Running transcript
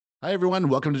Hi, everyone.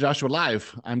 Welcome to Joshua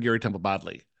Live. I'm Gary Temple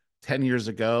Bodley. 10 years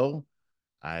ago,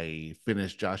 I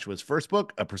finished Joshua's first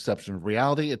book, A Perception of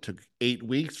Reality. It took 8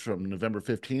 weeks from November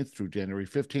 15th through January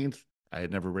 15th. I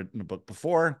had never written a book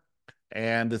before,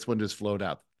 and this one just flowed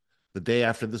out. The day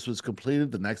after this was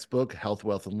completed, the next book, Health,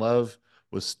 Wealth, and Love,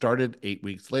 was started 8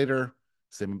 weeks later,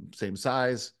 same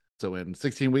size. So in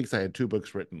 16 weeks, I had 2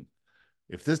 books written.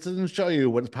 If this doesn't show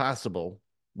you what's possible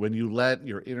when you let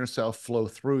your inner self flow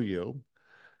through you,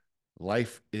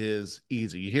 life is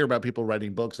easy. You hear about people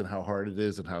writing books and how hard it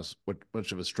is and how what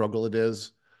much of a struggle it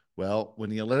is. Well,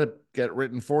 when you let it get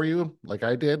written for you, like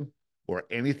I did, or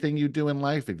anything you do in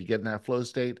life, if you get in that flow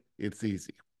state, it's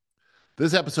easy.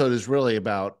 This episode is really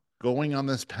about going on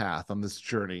this path, on this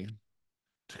journey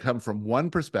to come from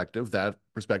one perspective. That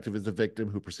perspective is the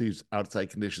victim who perceives outside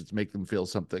conditions make them feel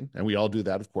something. And we all do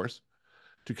that, of course,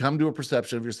 to come to a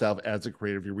perception of yourself as a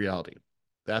creator of your reality.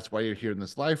 That's why you're here in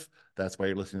this life. That's why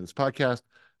you're listening to this podcast.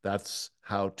 That's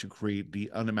how to create the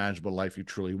unimaginable life you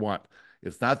truly want.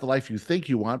 It's not the life you think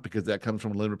you want because that comes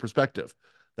from a limited perspective.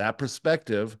 That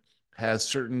perspective has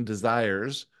certain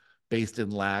desires based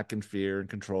in lack and fear and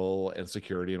control and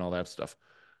security and all that stuff.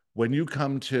 When you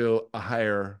come to a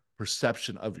higher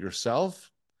perception of yourself,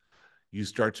 you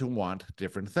start to want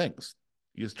different things.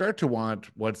 You start to want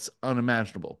what's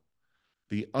unimaginable,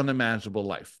 the unimaginable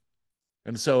life.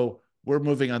 And so we're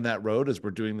moving on that road as we're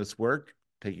doing this work,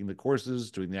 taking the courses,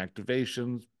 doing the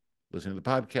activations, listening to the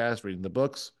podcast, reading the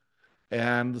books.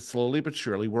 And slowly but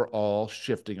surely, we're all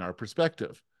shifting our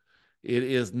perspective. It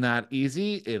is not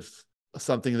easy. It's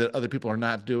something that other people are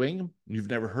not doing. You've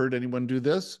never heard anyone do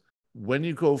this. When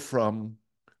you go from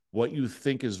what you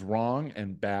think is wrong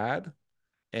and bad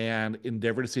and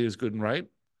endeavor to see it as good and right,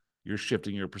 you're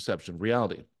shifting your perception of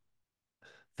reality.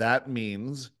 That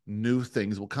means new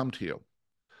things will come to you.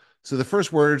 So the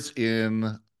first words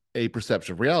in A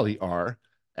Perception of Reality are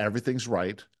everything's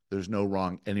right. There's no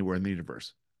wrong anywhere in the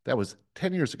universe. That was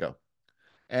 10 years ago.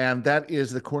 And that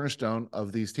is the cornerstone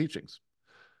of these teachings.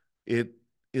 It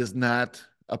is not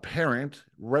apparent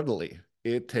readily.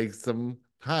 It takes some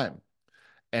time.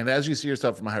 And as you see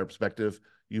yourself from a higher perspective,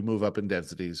 you move up in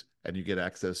densities and you get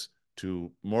access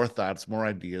to more thoughts, more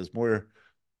ideas, more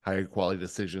higher quality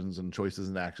decisions and choices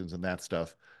and actions and that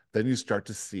stuff. Then you start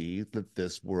to see that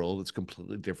this world is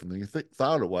completely different than you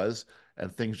thought it was, and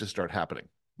things just start happening.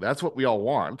 That's what we all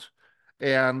want,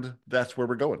 and that's where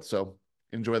we're going. So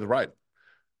enjoy the ride.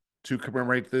 To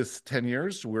commemorate this 10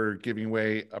 years, we're giving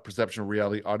away a Perception of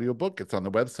Reality audiobook. It's on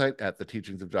the website at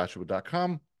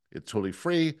theteachingsofjoshua.com. It's totally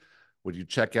free. When you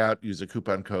check out, use a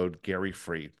coupon code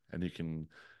GaryFree, and you can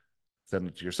send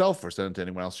it to yourself or send it to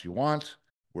anyone else you want.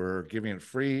 We're giving it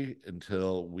free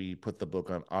until we put the book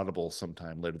on Audible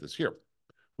sometime later this year.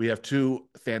 We have 2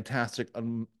 fantastic,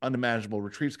 unimaginable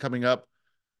retreats coming up.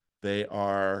 They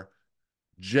are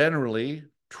generally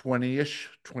 20-ish,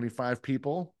 25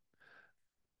 people.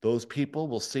 Those people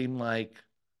will seem like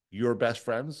your best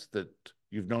friends that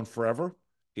you've known forever.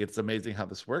 It's amazing how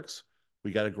this works.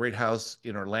 We got a great house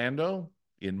in Orlando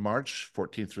in March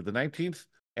 14th through the 19th.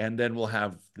 And then we'll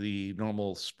have the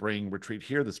normal spring retreat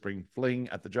here, the spring fling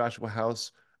at the Joshua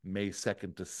House, May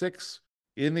 2nd to 6th.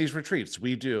 In these retreats,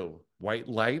 we do white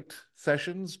light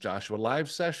sessions, Joshua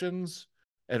Live sessions,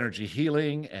 energy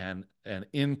healing, and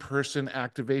in-person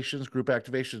activations, group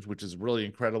activations, which is really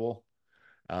incredible.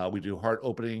 We do heart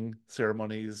opening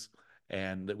ceremonies,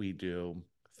 and we do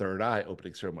third eye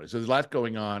opening ceremonies. So there's a lot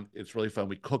going on. It's really fun.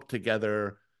 We cook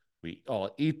together. We all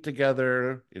eat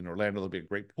together. In Orlando, there'll be a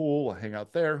great pool. We'll hang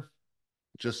out there.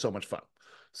 Just so much fun.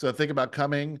 So think about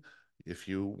coming. If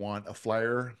you want a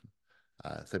flyer,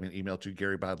 send me an email to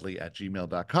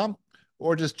garybodley@gmail.com,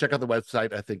 or just check out the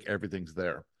website. I think everything's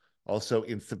there. Also,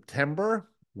 in September,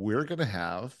 we're going to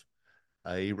have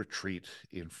a retreat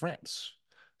in France.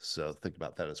 So think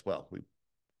about that as well. We've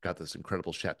got this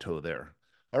incredible chateau there.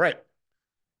 All right.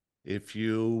 If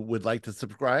you would like to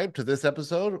subscribe to this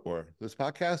episode or this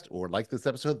podcast or like this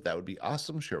episode, that would be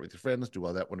awesome. Share it with your friends, do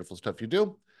all that wonderful stuff you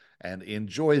do, and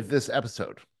enjoy this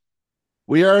episode.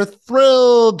 We are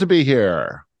thrilled to be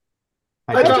here.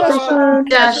 Hi, Joshua.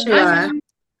 Joshua.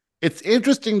 It's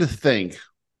interesting to think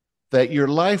that your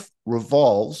life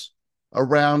revolves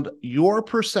around your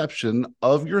perception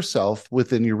of yourself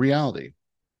within your reality.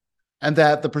 And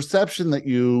that the perception that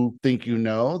you think you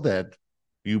know, that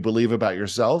you believe about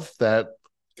yourself, that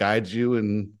guides you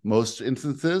in most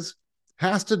instances,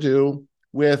 has to do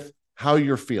with how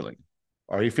you're feeling.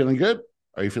 Are you feeling good?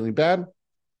 Are you feeling bad?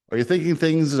 Are you thinking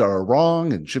things are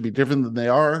wrong and should be different than they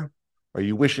are? Are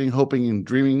you wishing, hoping, and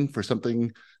dreaming for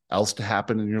something else to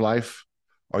happen in your life?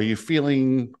 Are you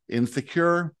feeling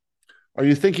insecure? Are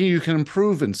you thinking you can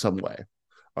improve in some way?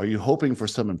 Are you hoping for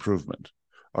some improvement?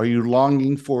 Are you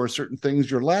longing for certain things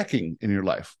you're lacking in your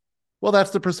life? Well,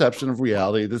 that's the perception of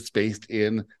reality that's based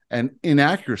in an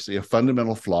inaccuracy, a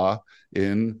fundamental flaw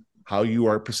in how you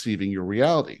are perceiving your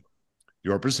reality.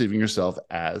 You're perceiving yourself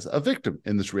as a victim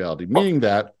in this reality, meaning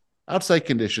that outside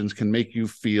conditions can make you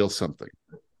feel something.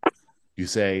 You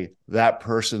say, that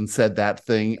person said that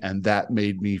thing and that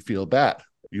made me feel bad.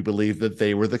 You believe that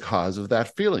they were the cause of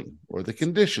that feeling or the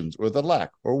conditions or the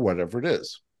lack or whatever it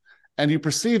is. And you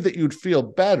perceive that you'd feel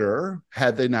better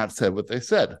had they not said what they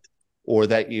said, or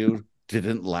that you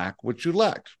didn't lack what you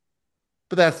lacked.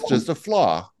 But that's just a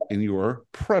flaw in your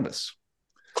premise.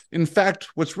 In fact,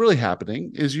 what's really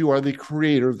happening is you are the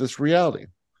creator of this reality.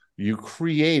 You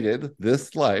created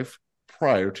this life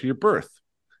prior to your birth.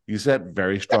 You set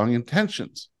very strong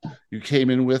intentions. You came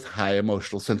in with high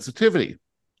emotional sensitivity.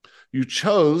 You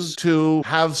chose to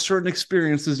have certain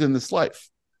experiences in this life.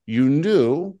 You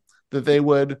knew that they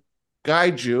would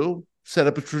guide you, set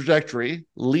up a trajectory,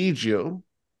 lead you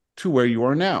to where you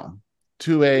are now,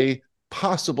 to a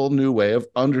possible new way of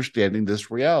understanding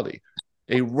this reality,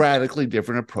 a radically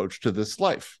different approach to this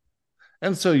life.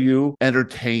 And so you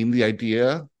entertain the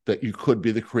idea that you could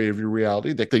be the creator of your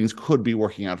reality, that things could be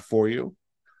working out for you,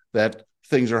 that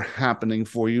things are happening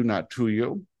for you, not to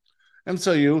you. And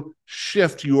so you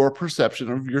shift your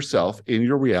perception of yourself in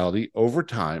your reality over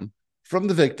time from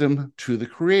the victim to the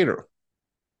creator.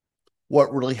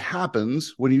 What really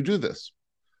happens when you do this?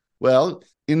 Well,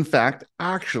 in fact,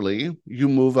 actually, you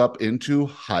move up into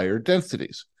higher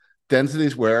densities,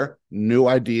 densities where new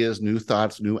ideas, new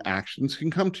thoughts, new actions can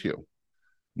come to you,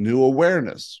 new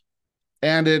awareness.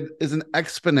 And it is an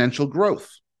exponential growth.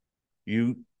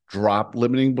 You drop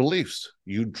limiting beliefs.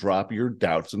 You drop your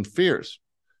doubts and fears.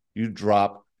 You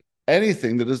drop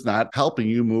anything that is not helping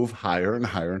you move higher and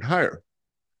higher and higher.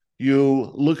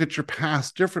 You look at your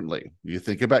past differently. You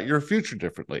think about your future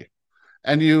differently.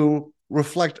 And you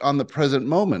reflect on the present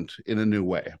moment in a new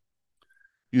way.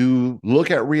 You look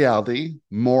at reality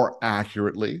more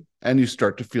accurately, and you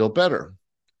start to feel better.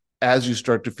 As you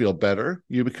start to feel better,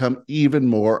 you become even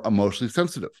more emotionally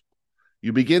sensitive.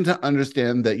 You begin to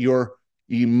understand that your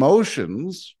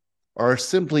emotions are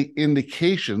simply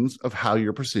indications of how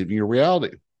you're perceiving your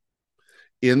reality.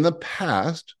 In the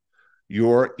past,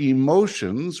 your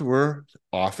emotions were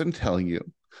often telling you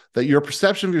that your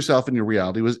perception of yourself and your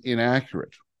reality was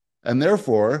inaccurate. And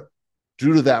therefore,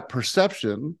 due to that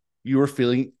perception, you were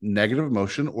feeling negative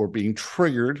emotion or being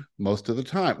triggered most of the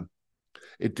time.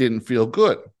 It didn't feel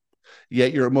good.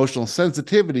 Yet your emotional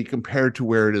sensitivity compared to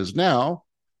where it is now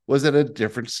was at a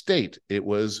different state. It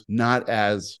was not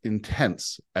as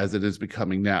intense as it is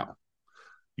becoming now.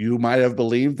 You might have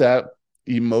believed that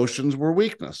emotions were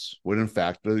weakness, when in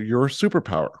fact they're your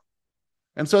superpower.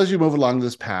 And so as you move along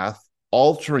this path,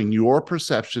 altering your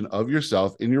perception of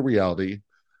yourself in your reality,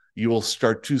 you will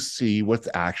start to see what's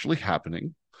actually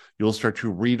happening. You'll start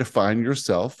to redefine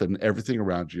yourself and everything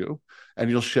around you, and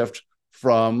you'll shift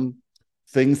from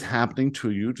things happening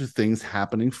to you to things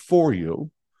happening for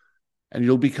you, and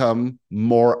you'll become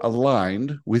more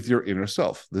aligned with your inner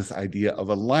self. This idea of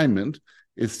alignment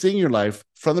is seeing your life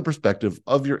from the perspective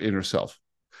of your inner self,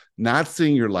 not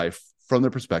seeing your life from the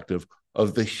perspective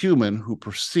of the human who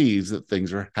perceives that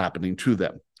things are happening to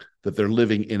them, that they're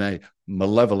living in a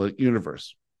malevolent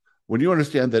universe. When you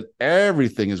understand that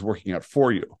everything is working out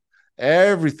for you,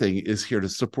 everything is here to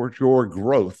support your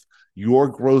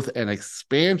growth and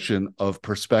expansion of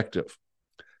perspective.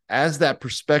 As that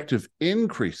perspective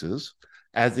increases,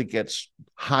 as it gets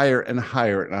higher and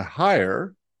higher and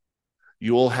higher,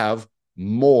 you will have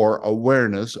more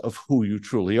awareness of who you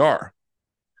truly are.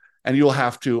 And you'll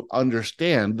have to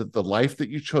understand that the life that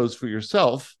you chose for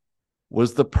yourself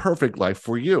was the perfect life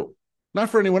for you, not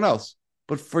for anyone else,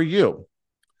 but for you.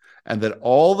 And that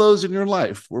all those in your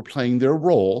life were playing their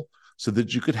role so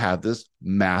that you could have this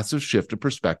massive shift of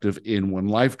perspective in one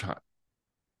lifetime.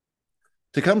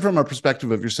 To come from a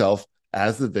perspective of yourself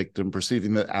as the victim,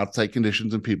 perceiving that outside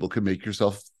conditions and people can make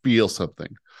yourself feel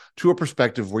something, to a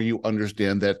perspective where you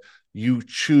understand that you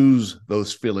choose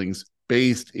those feelings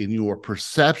based in your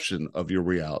perception of your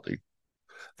reality,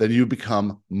 then you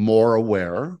become more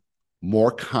aware,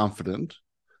 more confident,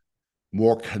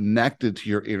 more connected to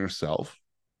your inner self,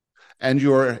 and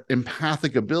your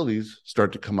empathic abilities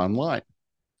start to come online.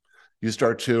 You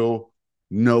start to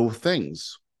know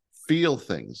things, feel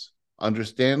things,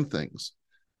 understand things,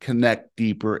 connect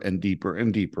deeper and deeper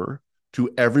and deeper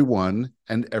to everyone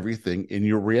and everything in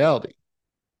your reality.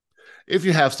 If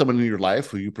you have someone in your life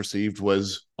who you perceived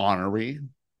was ornery,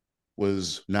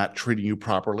 was not treating you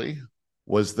properly,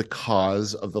 was the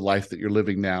cause of the life that you're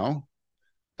living now,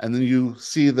 And then you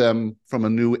see them from a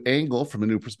new angle, from a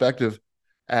new perspective,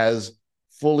 as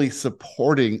fully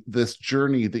supporting this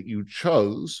journey that you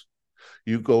chose.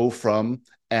 You go from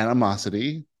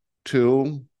animosity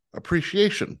to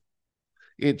appreciation.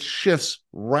 It shifts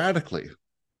radically,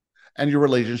 and your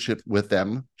relationship with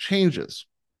them changes.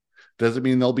 Does it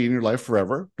mean they'll be in your life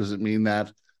forever? Does it mean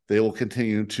that they will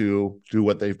continue to do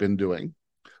what they've been doing?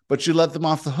 But you let them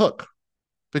off the hook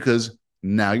because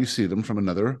now you see them from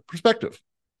another perspective.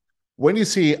 When you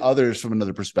see others from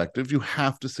another perspective, you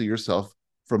have to see yourself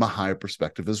from a higher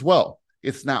perspective as well.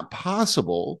 It's not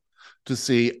possible to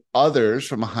see others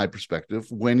from a high perspective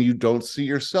when you don't see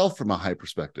yourself from a high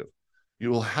perspective. You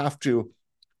will have to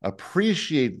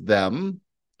appreciate them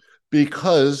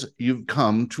because you've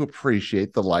come to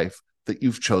appreciate the life that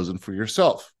you've chosen for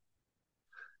yourself.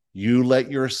 You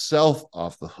let yourself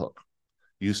off the hook.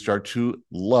 You start to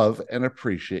love and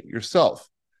appreciate yourself.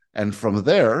 And from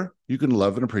there, you can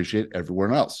love and appreciate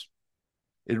everyone else.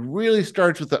 It really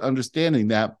starts with the understanding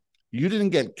that you didn't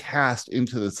get cast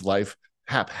into this life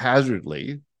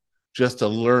haphazardly just to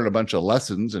learn a bunch of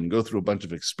lessons and go through a bunch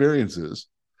of experiences.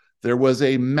 There was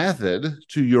a method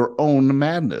to your own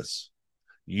madness.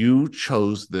 You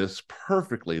chose this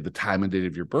perfectly. The time and date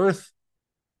of your birth,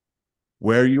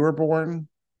 where you were born,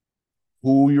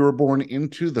 who you were born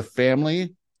into, the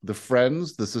family, the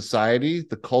friends, the society,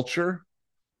 the culture,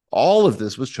 all of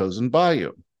this was chosen by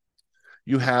you.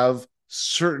 You have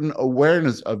certain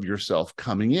awareness of yourself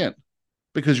coming in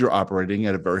because you're operating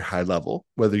at a very high level,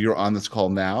 whether you're on this call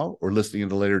now or listening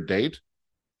at a later date.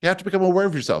 You have to become aware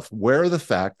of yourself, aware of the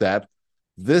fact that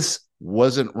this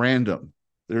wasn't random.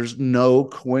 There's no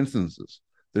coincidences.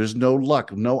 There's no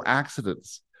luck, no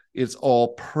accidents. It's all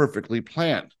perfectly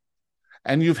planned.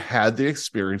 And you've had the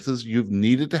experiences you've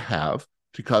needed to have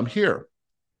to come here.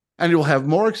 And you'll have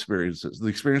more experiences, the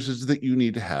experiences that you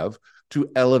need to have to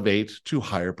elevate to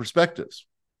higher perspectives.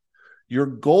 Your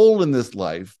goal in this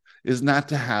life is not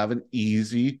to have an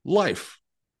easy life,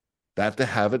 not to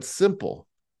have it simple.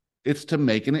 It's to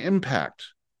make an impact,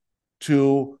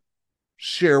 to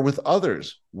share with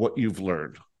others what you've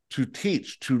learned, to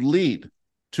teach, to lead,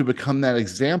 to become that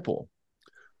example,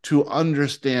 to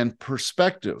understand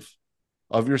perspective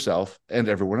of yourself and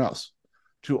everyone else,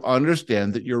 to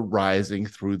understand that you're rising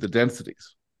through the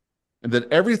densities and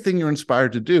that everything you're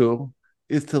inspired to do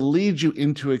is to lead you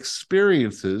into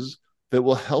experiences that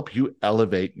will help you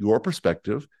elevate your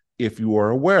perspective if you are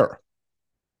aware.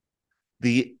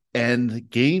 The end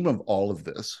game of all of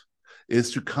this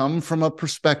is to come from a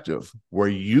perspective where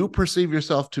you perceive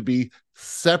yourself to be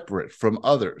separate from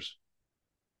others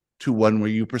to one where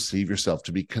you perceive yourself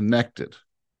to be connected,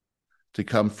 to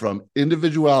come from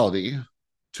individuality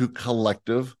to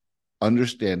collective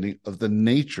understanding of the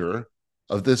nature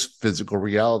of this physical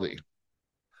reality.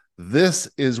 This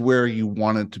is where you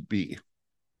wanted to be.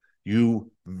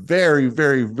 You very,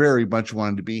 very, very much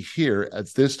wanted to be here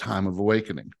at this time of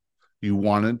awakening. You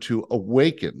wanted to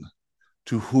awaken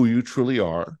to who you truly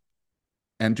are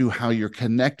and to how you're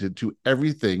connected to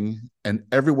everything and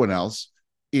everyone else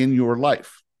in your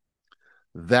life.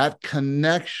 That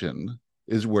connection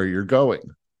is where you're going.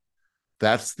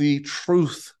 That's the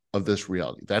truth of this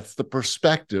reality. That's the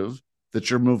perspective that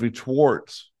you're moving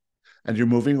towards. And you're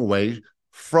moving away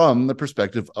from the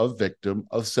perspective of victim,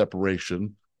 of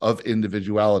separation, of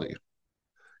individuality.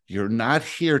 You're not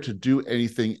here to do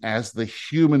anything as the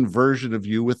human version of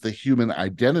you with the human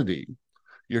identity.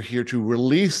 You're here to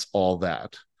release all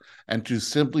that and to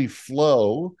simply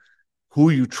flow who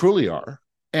you truly are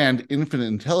and infinite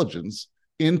intelligence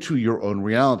into your own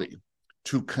reality,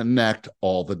 to connect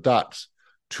all the dots,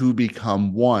 to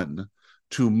become one,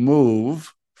 to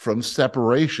move from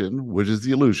separation, which is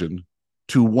the illusion,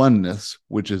 to oneness,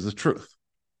 which is the truth.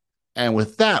 And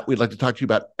with that, we'd like to talk to you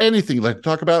about anything you'd like to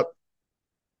talk about.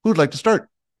 Who'd like to start?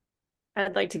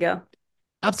 I'd like to go.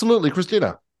 Absolutely,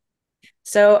 Christina.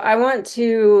 So I want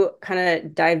to kind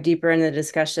of dive deeper in the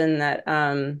discussion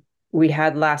that we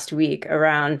had last week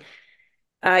around,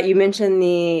 you mentioned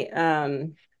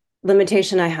the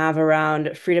limitation I have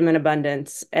around freedom and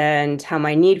abundance and how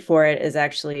my need for it is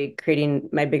actually creating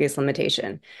my biggest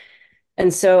limitation.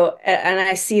 And so, and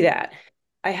I see that.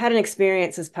 I had an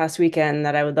experience this past weekend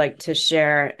that I would like to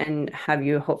share and have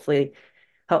you hopefully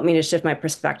help me to shift my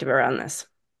perspective around this.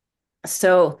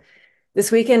 So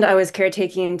this weekend I was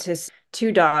caretaking to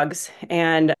two dogs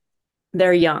and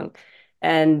they're young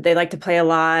and they like to play a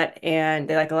lot and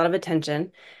they like a lot of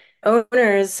attention.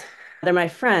 Owners, they're my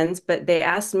friends, but they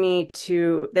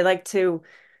like to,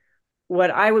 what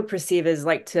I would perceive as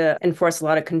like to enforce a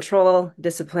lot of control,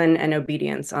 discipline, and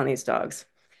obedience on these dogs.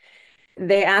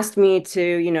 They asked me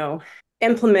to,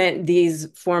 implement these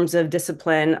forms of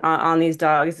discipline on these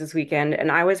dogs this weekend,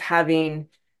 and I was having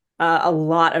a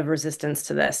lot of resistance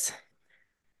to this.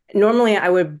 Normally, I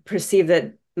would perceive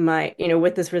that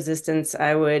with this resistance,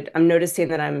 I'm noticing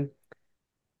that I'm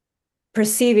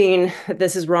perceiving that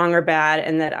this is wrong or bad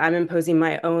and that I'm imposing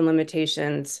my own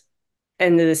limitations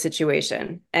into the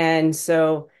situation. And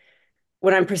so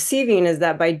what I'm perceiving is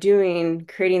that by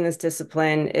creating this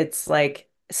discipline, it's like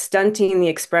stunting the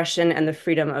expression and the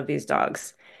freedom of these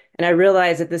dogs. And I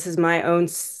realize that this is my own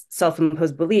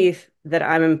self-imposed belief that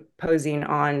I'm imposing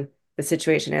on the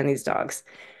situation and these dogs.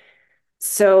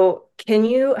 So, can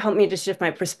you help me to shift my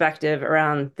perspective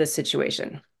around this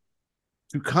situation?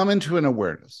 To come into an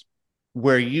awareness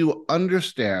where you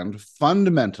understand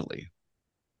fundamentally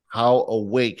how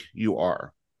awake you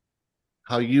are,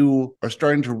 how you are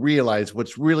starting to realize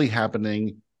what's really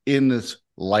happening in this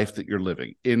life that you're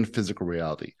living, in physical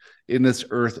reality, in this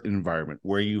earth environment,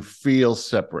 where you feel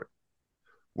separate,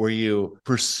 where you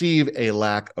perceive a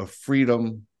lack of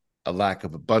freedom, a lack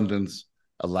of abundance,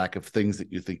 a lack of things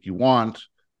that you think you want,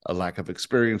 a lack of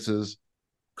experiences,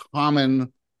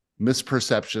 common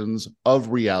misperceptions of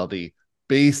reality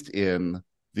based in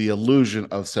the illusion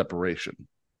of separation.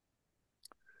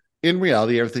 In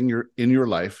reality, everything in your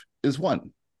life is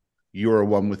one. You are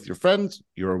one with your friends.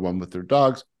 You're one with their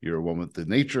dogs. You're one with the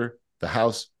nature, the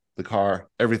house, the car,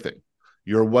 everything.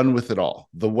 You're one with it all.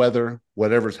 The weather,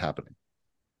 whatever's happening.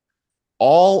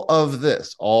 All of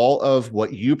this, all of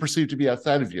what you perceive to be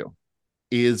outside of you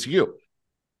is you,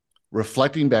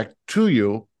 reflecting back to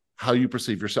you how you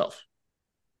perceive yourself.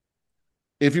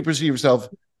 If you perceive yourself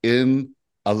in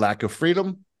a lack of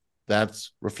freedom,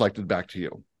 that's reflected back to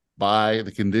you by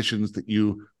the conditions that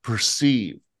you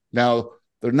perceive. Now,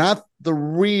 they're not the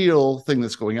real thing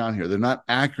that's going on here. They're not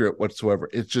accurate whatsoever.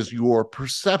 It's just your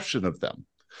perception of them.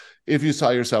 If you saw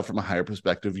yourself from a higher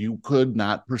perspective, you could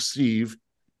not perceive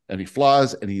any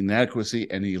flaws, any inadequacy,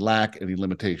 any lack, any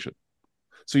limitation.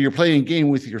 So you're playing a game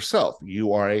with yourself.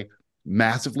 You are a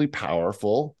massively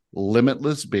powerful,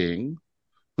 limitless being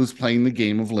who's playing the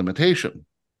game of limitation.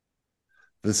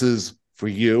 This is, for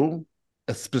you,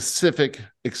 a specific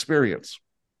experience.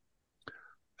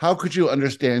 How could you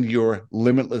understand your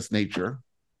limitless nature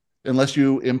unless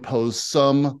you impose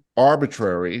some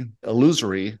arbitrary,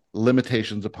 illusory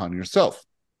limitations upon yourself?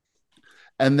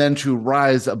 And then to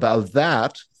rise above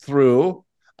that through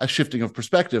a shifting of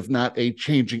perspective, not a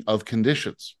changing of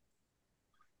conditions.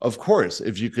 Of course,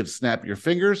 if you could snap your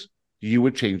fingers, you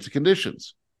would change the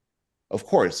conditions. Of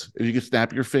course, if you could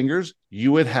snap your fingers,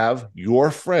 you would have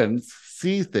your friends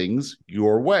see things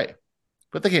your way.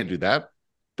 But they can't do that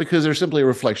because they're simply a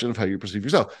reflection of how you perceive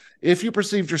yourself. If you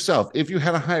perceived yourself, if you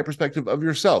had a higher perspective of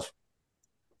yourself,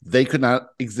 they could not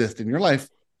exist in your life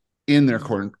in their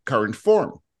current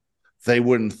form. They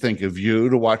wouldn't think of you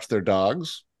to watch their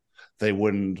dogs. They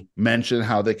wouldn't mention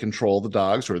how they control the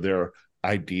dogs or their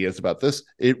ideas about this.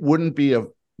 It wouldn't be a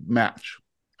match.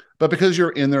 But because you're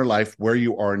in their life where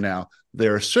you are now,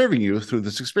 they're serving you through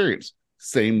this experience.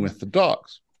 Same with the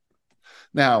dogs.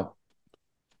 Now,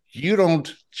 you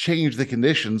don't change the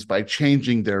conditions by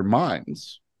changing their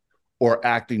minds or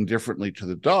acting differently to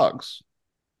the dogs.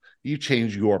 You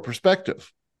change your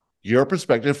perspective. Your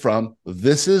perspective from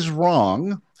this is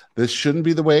wrong, this shouldn't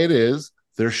be the way it is,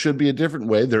 there should be a different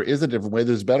way, there is a different way,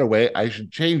 there's a better way, I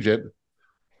should change it.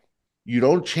 You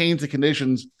don't change the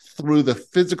conditions through the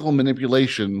physical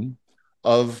manipulation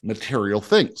of material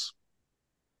things.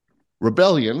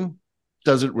 Rebellion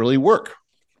doesn't really work.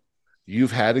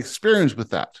 You've had experience with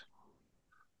that.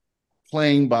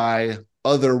 Playing by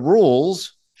other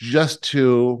rules just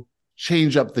to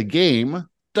change up the game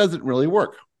doesn't really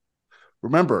work.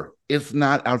 Remember, it's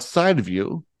not outside of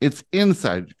you, it's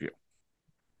inside of you.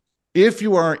 If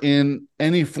you are in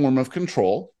any form of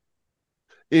control,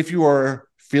 if you are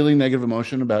feeling negative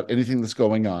emotion about anything that's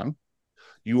going on,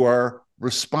 you are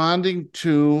responding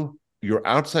to your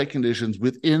outside conditions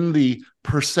within the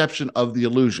perception of the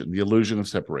illusion of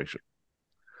separation.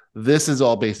 This is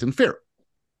all based in fear,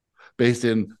 based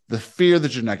in the fear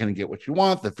that you're not going to get what you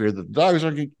want, the fear that the dogs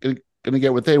aren't going to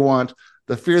get what they want,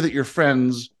 the fear that your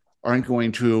friends aren't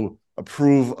going to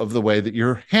approve of the way that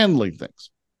you're handling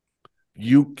things.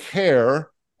 You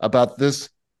care about this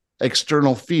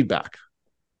external feedback.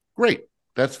 Great,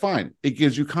 that's fine. It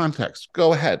gives you context.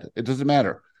 Go ahead. It doesn't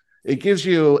matter. It gives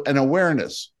you an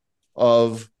awareness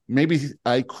of maybe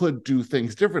I could do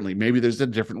things differently. Maybe there's a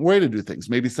different way to do things.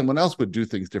 Maybe someone else would do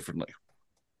things differently.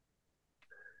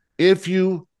 If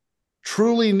you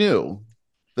truly knew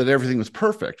that everything was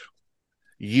perfect,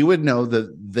 you would know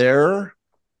that their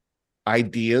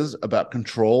ideas about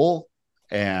control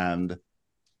and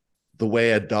the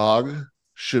way a dog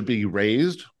should be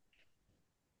raised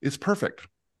is perfect.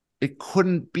 It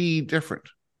couldn't be different.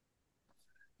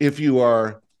 If you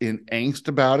are in angst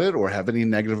about it or have any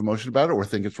negative emotion about it or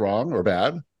think it's wrong or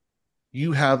bad,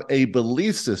 you have a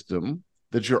belief system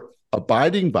that you're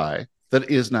abiding by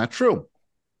that is not true.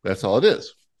 That's all it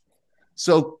is.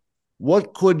 So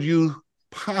what could you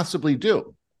possibly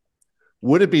do?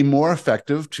 Would it be more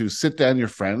effective to sit down your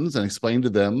friends and explain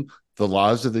to them the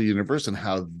laws of the universe and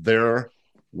how their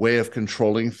way of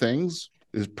controlling things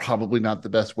is probably not the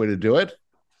best way to do it?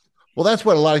 Well, that's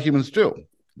what a lot of humans do.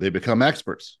 They become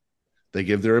experts. They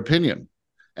give their opinion,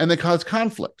 and they cause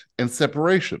conflict and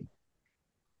separation.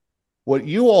 What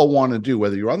you all want to do,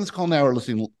 whether you're on this call now or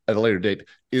listening at a later date,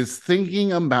 is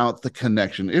thinking about the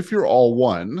connection. If you're all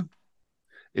one,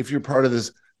 if you're part of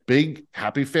this big,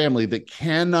 happy family that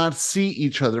cannot see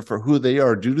each other for who they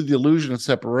are due to the illusion of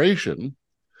separation,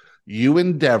 you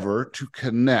endeavor to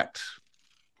connect.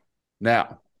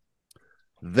 Now,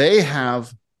 they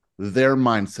have their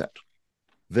mindset,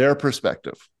 their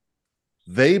perspective.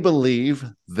 They believe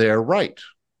they're right.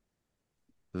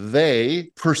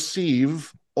 They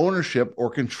perceive ownership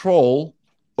or control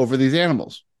over these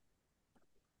animals.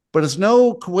 But it's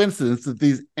no coincidence that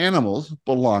these animals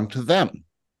belong to them.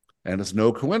 And it's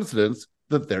no coincidence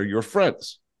that they're your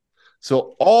friends.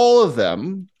 So all of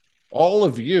them, all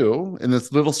of you in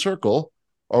this little circle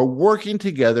are working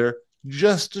together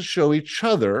just to show each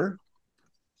other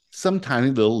some tiny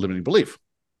little limiting belief.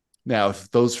 Now, if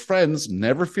those friends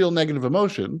never feel negative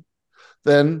emotion,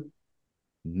 then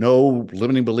no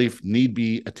limiting belief need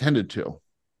be attended to.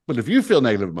 But if you feel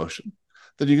negative emotion,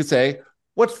 then you can say,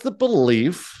 what's the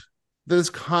belief that is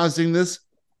causing this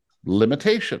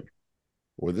limitation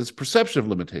or this perception of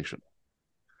limitation?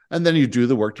 And then you do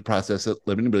the work to process that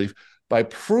limiting belief by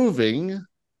proving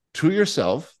to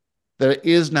yourself that it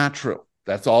is not true.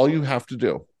 That's all you have to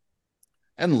do.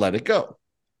 And let it go.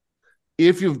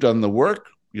 If you've done the work,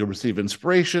 you'll receive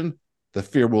inspiration. The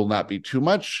fear will not be too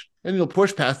much, and you'll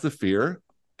push past the fear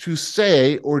to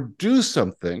say or do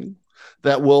something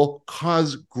that will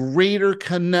cause greater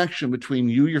connection between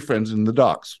you, your friends, and the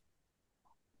dogs.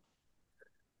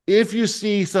 If you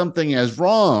see something as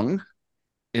wrong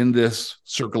in this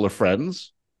circle of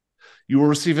friends, you will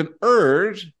receive an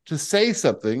urge to say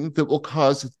something that will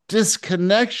cause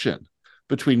disconnection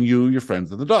between you, your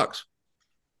friends, and the dogs.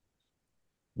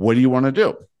 What do you want to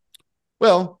do?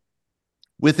 Well,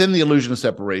 within the illusion of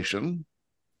separation,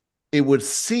 it would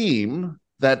seem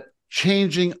that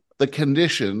changing the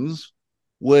conditions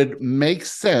would make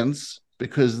sense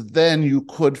because then you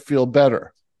could feel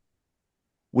better.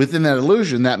 Within that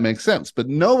illusion, that makes sense. But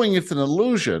knowing it's an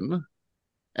illusion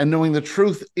and knowing the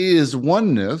truth is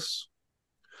oneness,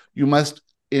 you must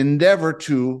endeavor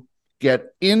to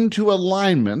get into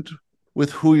alignment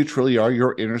with who you truly are,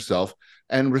 your inner self,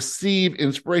 and receive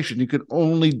inspiration. You can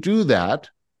only do that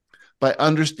by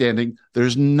understanding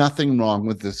there's nothing wrong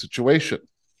with this situation.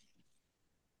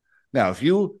 Now, if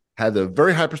you had a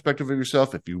very high perspective of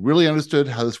yourself, if you really understood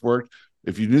how this worked,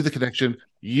 if you knew the connection,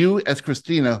 you as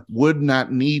Christina would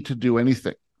not need to do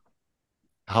anything.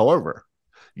 However,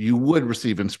 you would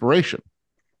receive inspiration.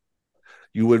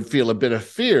 You would feel a bit of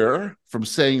fear from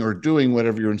saying or doing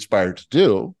whatever you're inspired to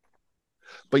do,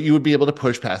 but you would be able to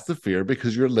push past the fear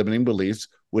because your limiting beliefs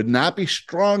would not be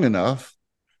strong enough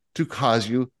to cause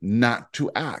you not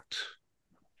to act.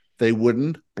 They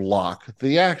wouldn't block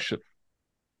the action.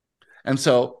 And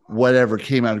so whatever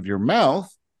came out of your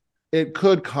mouth, it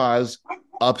could cause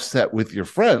upset with your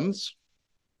friends,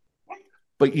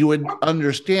 but you would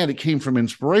understand it came from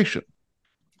inspiration.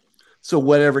 So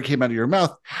whatever came out of your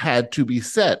mouth had to be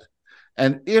said.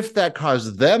 And if that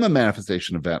caused them a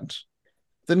manifestation event,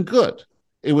 then good.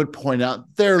 It would point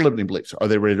out their limiting beliefs. Are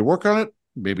they ready to work on it?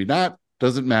 Maybe not.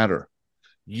 Doesn't matter.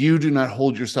 You do not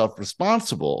hold yourself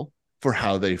responsible for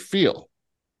how they feel.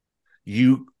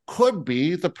 You could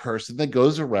be the person that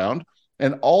goes around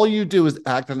and all you do is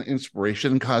act on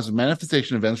inspiration and cause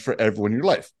manifestation events for everyone in your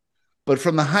life. But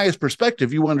from the highest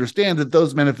perspective, you understand that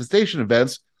those manifestation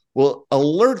events will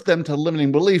alert them to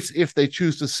limiting beliefs if they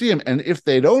choose to see them. And if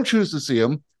they don't choose to see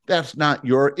them, that's not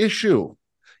your issue.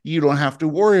 You don't have to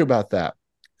worry about that.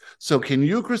 So can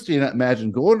you, Christina,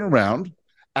 imagine going around,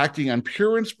 acting on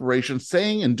pure inspiration,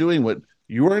 saying and doing what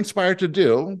you are inspired to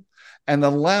do, and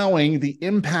allowing the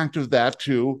impact of that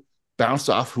to bounce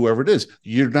off whoever it is?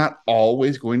 You're not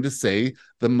always going to say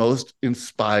the most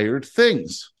inspired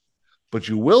things, but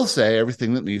you will say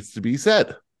everything that needs to be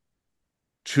said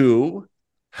to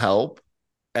help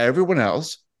everyone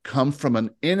else come from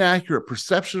an inaccurate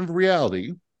perception of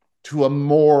reality to a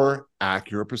more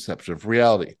accurate perception of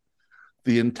reality.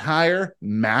 The entire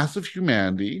mass of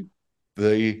humanity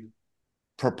the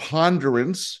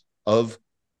preponderance of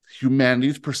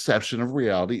humanity's perception of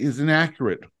reality is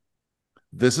inaccurate.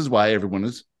 This is why everyone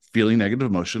is feeling negative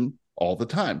emotion all the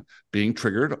time, being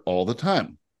triggered all the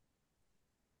time.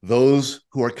 Those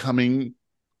who are coming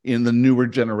in the newer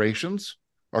generations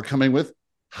are coming with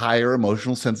higher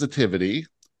emotional sensitivity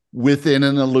within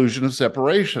an illusion of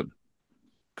separation,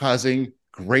 causing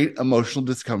great emotional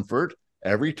discomfort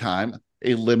every time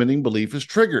a limiting belief is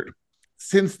triggered.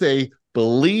 Since they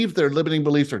believe their limiting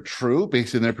beliefs are true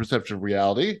based on their perception of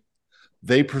reality,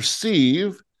 they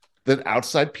perceive that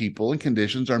outside people and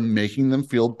conditions are making them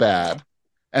feel bad.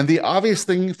 And the obvious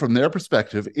thing from their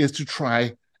perspective is to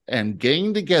try and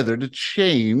gang together to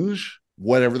change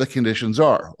whatever the conditions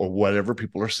are or whatever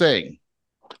people are saying.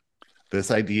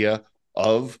 This idea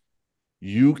of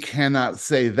you cannot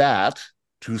say that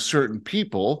to certain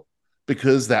people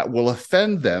because that will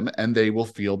offend them and they will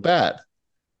feel bad.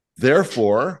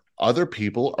 Therefore, other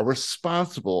people are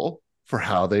responsible for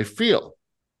how they feel.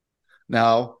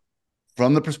 Now,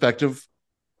 from the perspective,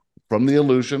 from the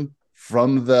illusion,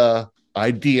 from the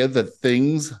idea that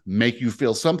things make you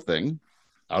feel something,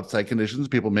 outside conditions,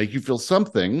 people make you feel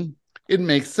something, it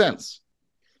makes sense.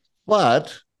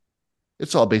 But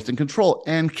it's all based in control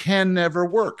and can never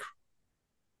work.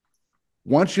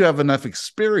 Once you have enough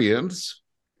experience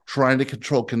trying to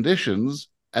control conditions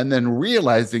and then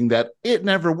realizing that it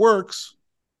never works,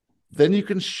 then you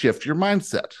can shift your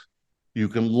mindset. You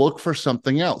can look for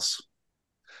something else.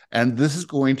 And this is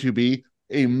going to be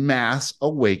a mass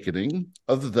awakening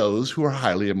of those who are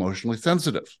highly emotionally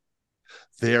sensitive.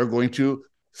 They are going to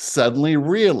suddenly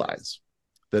realize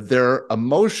that their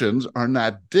emotions are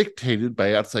not dictated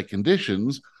by outside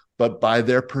conditions, but by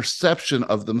their perception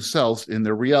of themselves in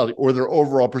their reality or their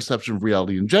overall perception of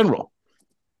reality in general.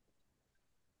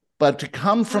 But to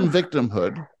come from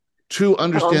victimhood to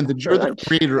understand that you're the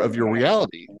creator of your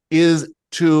reality is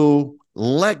to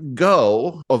let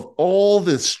go of all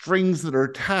the strings that are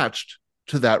attached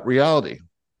to that reality,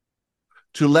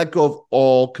 to let go of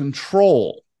all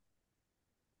control.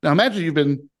 Now, imagine you've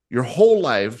been your whole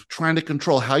life trying to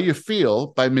control how you feel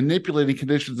by manipulating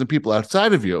conditions and people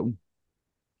outside of you.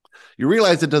 You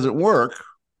realize it doesn't work,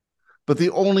 but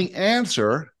the only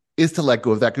answer is to let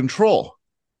go of that control,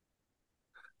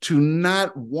 to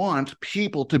not want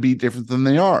people to be different than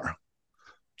they are,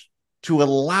 to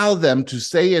allow them to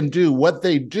say and do what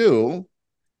they do,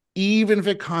 even if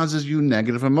it causes you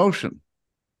negative emotion.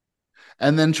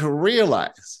 And then to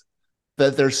realize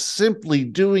that they're simply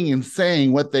doing and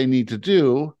saying what they need to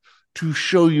do to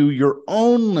show you your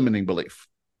own limiting belief.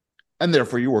 And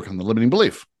therefore, you work on the limiting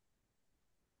belief.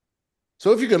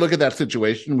 So if you could look at that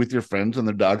situation with your friends and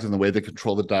their dogs and the way they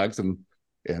control the dogs and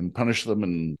punish them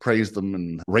and praise them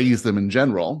and raise them in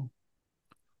general,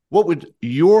 what would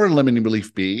your limiting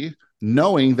belief be,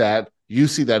 knowing that you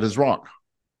see that as wrong?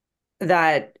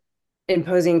 That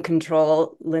imposing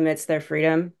control limits their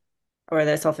freedom or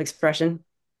their self-expression.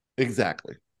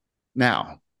 Exactly.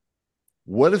 Now,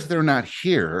 what if they're not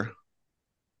here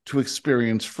to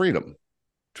experience freedom,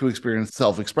 to experience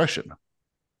self-expression?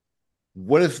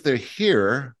 What if they're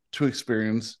here to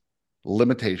experience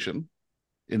limitation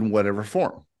in whatever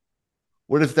form?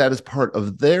 What if that is part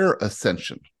of their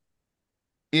ascension?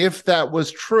 If that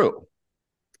was true,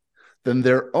 then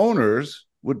their owners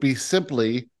would be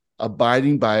simply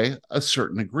abiding by a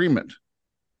certain agreement.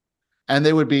 And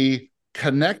they would be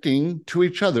connecting to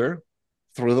each other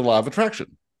through the law of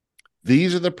attraction.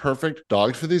 These are the perfect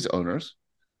dogs for these owners.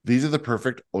 These are the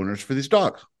perfect owners for these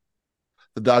dogs.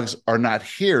 The dogs are not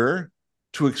here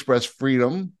to express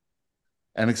freedom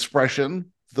and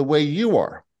expression the way you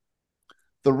are.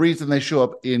 The reason they show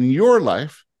up in your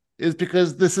life is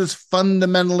because this is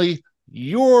fundamentally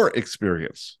your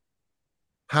experience.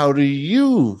 How do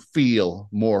you feel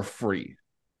more free?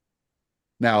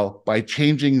 Now, by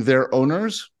changing their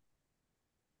owners,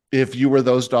 if you were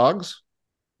those dogs,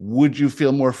 would you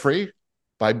feel more free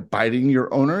by biting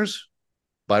your owners,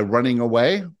 by running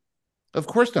away? Of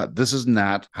course not. This is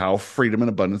not how freedom and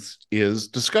abundance is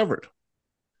discovered.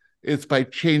 It's by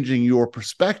changing your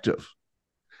perspective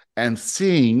and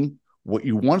seeing what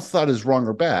you once thought is wrong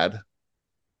or bad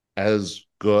as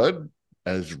good,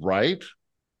 as right,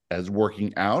 as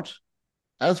working out,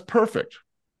 as perfect.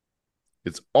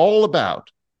 It's all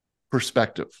about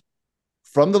perspective.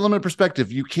 From the limited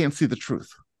perspective, you can't see the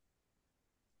truth.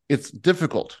 It's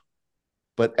difficult.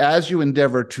 But as you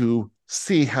endeavor to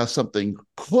see how something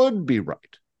could be right,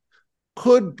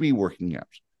 could be working out,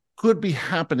 could be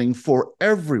happening for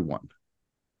everyone,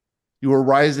 you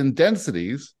arise in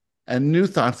densities and new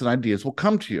thoughts and ideas will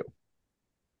come to you.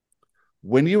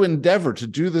 When you endeavor to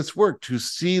do this work, to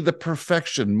see the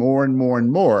perfection more and more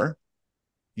and more,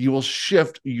 you will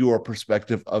shift your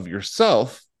perspective of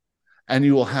yourself, and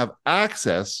you will have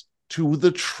access to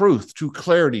the truth, to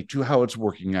clarity, to how it's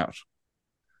working out.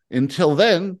 Until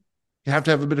then, you have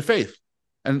to have a bit of faith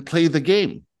and play the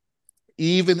game,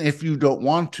 even if you don't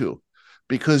want to,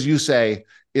 because you say,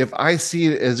 if I see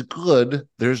it as good,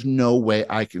 there's no way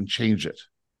I can change it.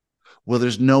 Well,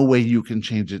 there's no way you can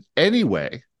change it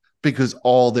anyway, because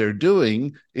all they're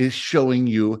doing is showing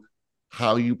you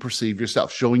how you perceive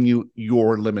yourself, showing you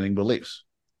your limiting beliefs.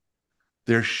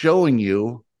 They're showing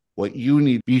you what you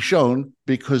need to be shown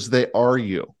because they are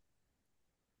you.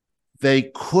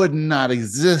 They could not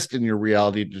exist in your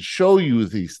reality to show you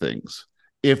these things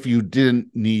if you didn't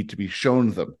need to be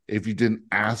shown them, if you didn't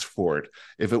ask for it,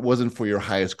 if it wasn't for your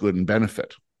highest good and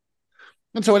benefit.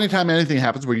 And so anytime anything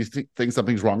happens where you think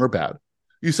something's wrong or bad,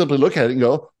 you simply look at it and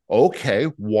go, okay,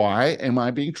 why am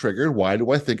I being triggered? Why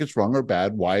do I think it's wrong or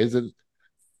bad? Why is it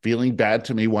feeling bad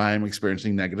to me? Why I'm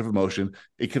experiencing negative emotion?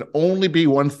 It can only be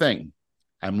one thing.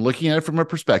 I'm looking at it from a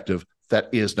perspective that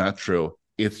is not true.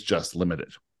 It's just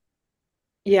limited.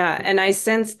 Yeah, and I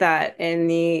sensed that in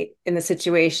the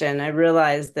situation. I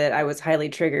realized that I was highly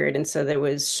triggered, and so that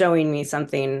was showing me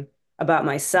something about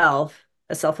myself,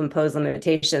 a self-imposed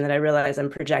limitation that I realized I'm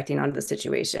projecting onto the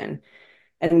situation.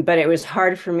 But it was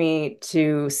hard for me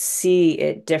to see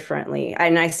it differently.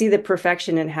 And I see the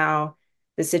perfection in how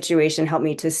the situation helped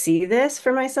me to see this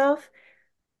for myself,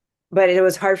 but it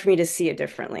was hard for me to see it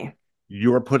differently.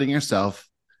 You're putting yourself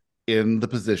in the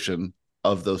position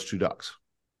of those two dogs.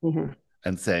 Mm-hmm.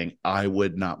 And saying, I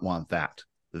would not want that.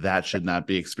 That should not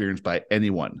be experienced by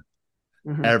anyone.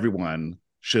 Mm-hmm. Everyone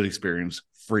should experience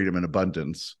freedom and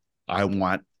abundance. I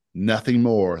want nothing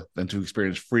more than to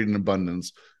experience freedom and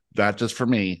abundance, not just for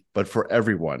me, but for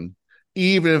everyone,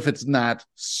 even if it's not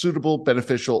suitable,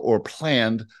 beneficial, or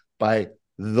planned by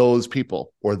those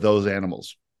people or those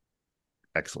animals.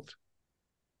 Excellent.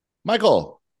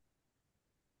 Michael.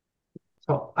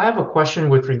 So I have a question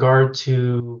with regard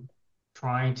to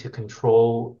trying to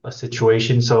control a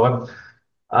situation. So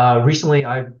recently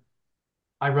I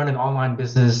run an online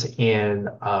business, and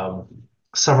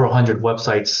several hundred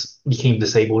websites became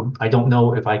disabled. I don't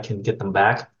know if I can get them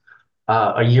back.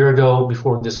 A year ago,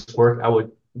 before this work, I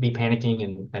would be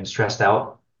panicking and stressed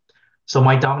out. So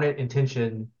my dominant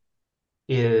intention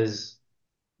is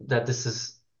that this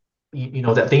is,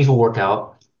 that things will work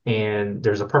out and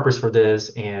there's a purpose for this.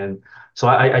 And so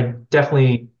I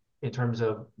definitely, in terms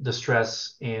of the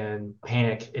stress and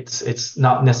panic, it's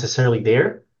not necessarily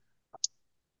there.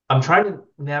 I'm trying to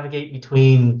navigate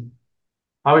between,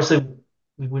 obviously,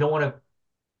 we don't want to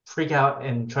freak out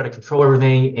and try to control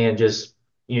everything and just,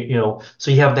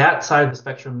 so you have that side of the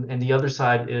spectrum, and the other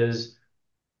side is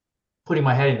putting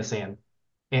my head in the sand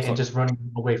and just running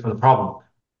away from the problem.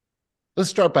 Let's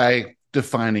start by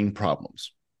defining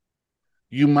problems.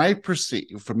 You might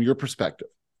perceive from your perspective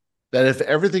that if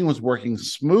everything was working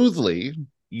smoothly,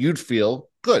 you'd feel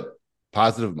good,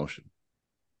 positive emotion.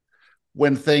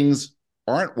 When things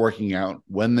aren't working out,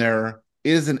 when there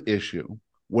is an issue,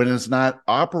 when it's not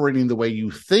operating the way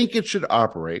you think it should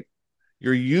operate,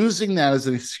 you're using that as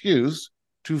an excuse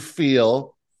to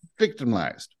feel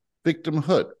victimized,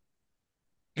 victimhood.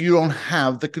 You don't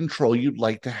have the control you'd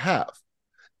like to have.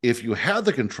 If you had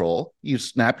the control, you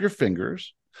snap your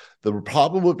fingers, the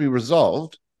problem would be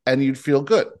resolved, and you'd feel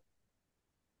good.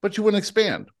 But you wouldn't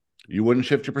expand. You wouldn't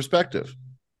shift your perspective.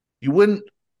 You wouldn't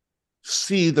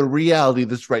see the reality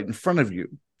that's right in front of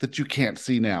you that you can't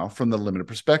see now from the limited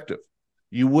perspective.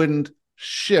 You wouldn't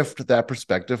shift that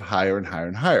perspective higher and higher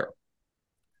and higher.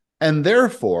 And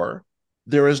therefore,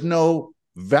 there is no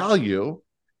value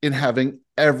in having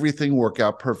everything work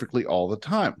out perfectly all the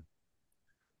time.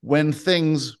 When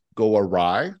things go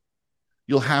awry,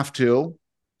 you'll have to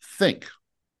think,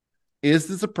 is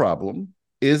this a problem?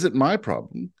 Is it my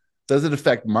problem? Does it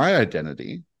affect my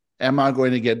identity? Am I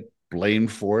going to get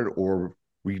blamed for it or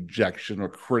rejection or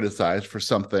criticized for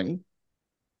something?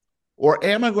 Or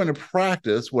am I going to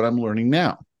practice what I'm learning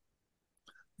now?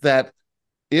 That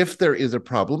if there is a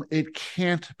problem, it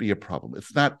can't be a problem.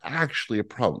 It's not actually a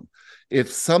problem.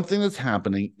 It's something that's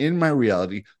happening in my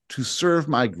reality to serve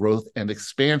my growth and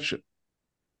expansion.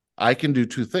 I can do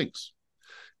two things.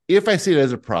 If I see it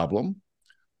as a problem,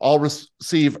 I'll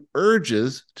receive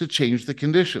urges to change the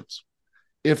conditions.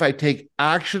 If I take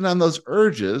action on those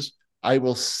urges, I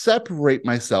will separate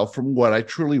myself from what I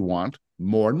truly want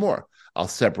more and more. I'll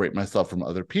separate myself from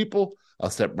other people. I'll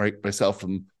separate myself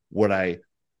from what I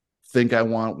think I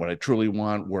want, what I truly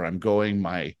want, where I'm going,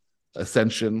 my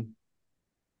ascension.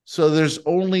 So there's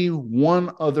only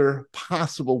one other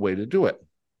possible way to do it.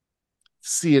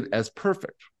 See it as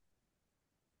perfect.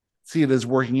 See it as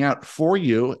working out for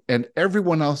you and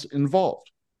everyone else involved.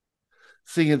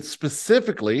 Seeing it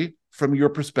specifically from your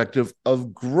perspective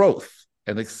of growth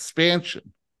and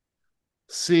expansion.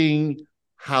 Seeing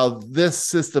how this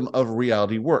system of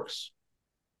reality works.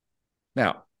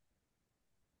 Now,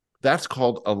 that's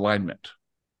called alignment.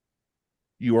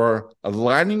 You are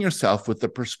aligning yourself with the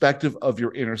perspective of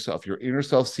your inner self. Your inner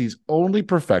self sees only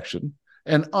perfection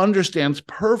and understands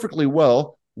perfectly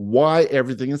well why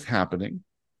everything is happening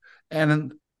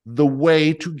and the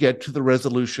way to get to the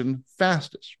resolution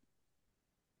fastest.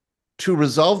 To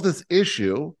resolve this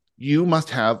issue, you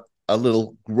must have a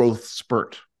little growth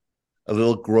spurt, a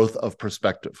little growth of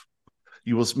perspective.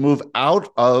 You will move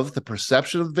out of the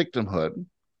perception of victimhood,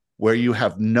 where you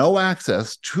have no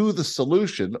access to the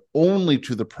solution, only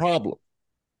to the problem.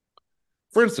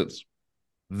 For instance,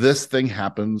 this thing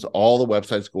happens, all the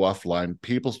websites go offline,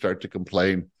 people start to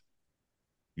complain,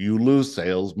 you lose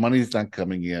sales, money's not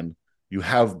coming in, you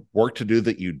have work to do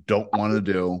that you don't want to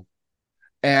do,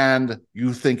 and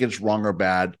you think it's wrong or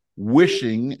bad,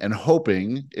 wishing and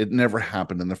hoping it never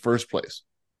happened in the first place.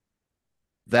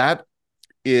 That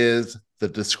is the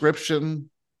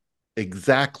description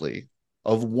exactly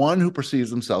of one who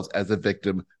perceives themselves as a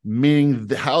victim, meaning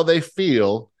how they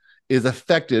feel is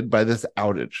affected by this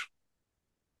outage.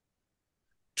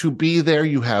 To be there,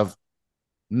 you have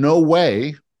no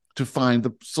way to find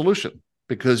the solution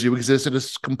because you exist in a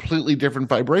completely different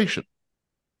vibration.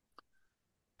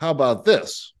 How about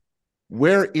this?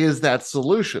 Where is that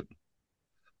solution?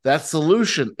 That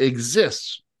solution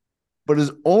exists, but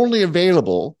is only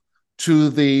available to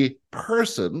the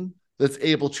person that's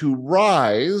able to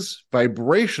rise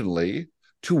vibrationally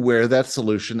to where that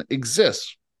solution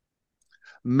exists.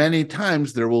 Many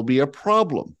times there will be a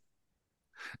problem,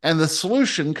 and the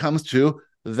solution comes to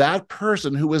that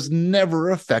person who was never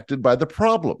affected by the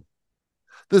problem.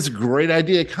 This great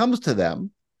idea comes to them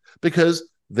because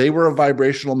they were a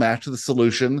vibrational match to the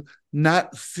solution,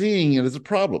 not seeing it as a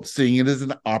problem, seeing it as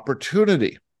an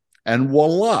opportunity. And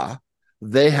voila,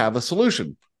 they have a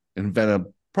solution. Invent a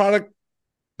product,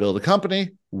 build a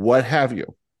company, what have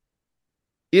you.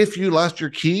 If you lost your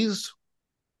keys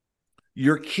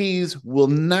will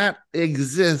not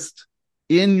exist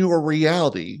in your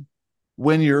reality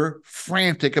when you're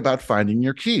frantic about finding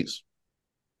your keys.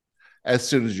 As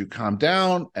soon as you calm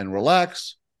down and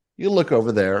relax, you look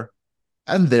over there,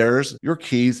 and there's your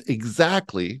keys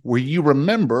exactly where you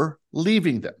remember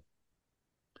leaving them.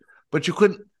 But you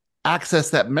couldn't access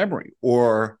that memory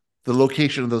or the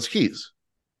location of those keys.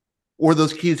 Or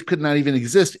those keys could not even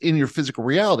exist in your physical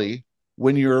reality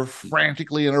when you're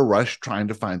frantically in a rush trying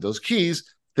to find those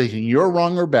keys, thinking you're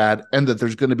wrong or bad, and that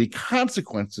there's going to be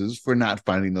consequences for not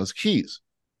finding those keys.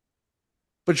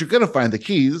 But you're going to find the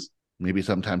keys, maybe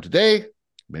sometime today,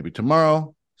 maybe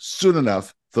tomorrow, soon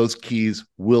enough, those keys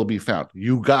will be found.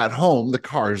 You got home, the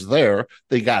car's there,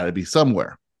 they got to be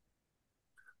somewhere.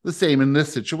 The same in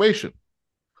this situation.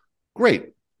 Great.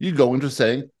 You go into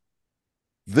saying,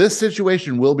 this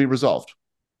situation will be resolved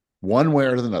one way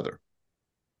or another.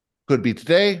 Could be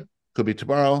today, could be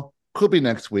tomorrow, could be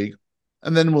next week,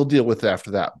 and then we'll deal with it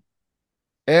after that.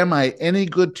 Am I any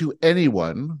good to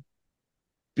anyone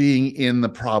being in the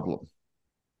problem?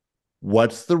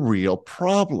 What's the real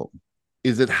problem?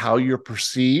 Is it how you're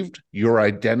perceived, your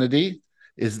identity?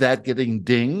 Is that getting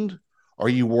dinged? Are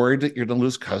you worried that you're going to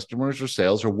lose customers or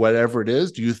sales or whatever it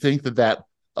is? Do you think that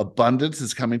abundance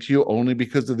is coming to you only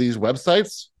because of these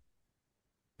websites?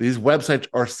 These websites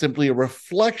are simply a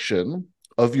reflection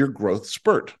of your growth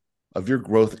spurt, of your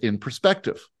growth in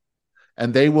perspective.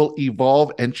 And they will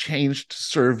evolve and change to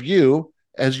serve you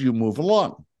as you move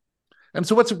along. And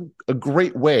so what's a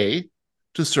great way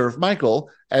to serve Michael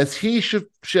as he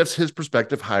shifts his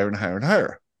perspective higher and higher and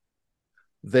higher?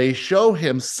 They show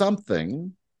him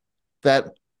something that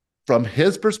from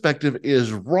his perspective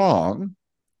is wrong.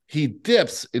 He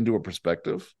dips into a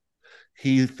perspective.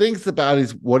 He thinks about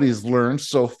what he's learned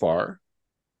so far.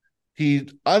 He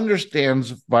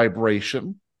understands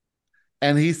vibration.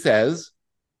 And he says,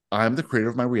 I'm the creator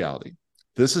of my reality.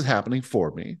 This is happening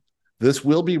for me. This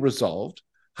will be resolved.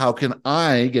 How can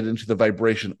I get into the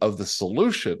vibration of the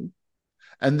solution?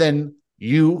 And then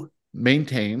you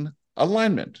maintain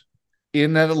alignment.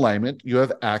 In that alignment, you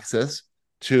have access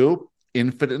to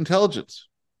infinite intelligence.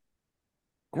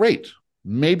 Great.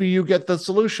 Maybe you get the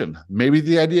solution. Maybe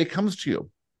the idea comes to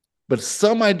you. But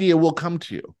some idea will come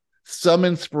to you. Some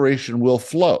inspiration will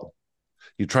flow.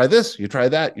 You try this, you try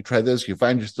that, you try this, you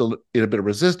find you're still in a bit of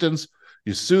resistance.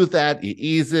 You soothe that, you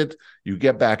ease it, you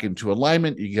get back into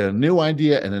alignment, you get a new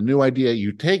idea, and a new idea,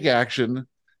 you take action,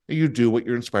 and you do what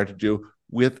you're inspired to do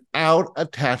without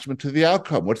attachment to the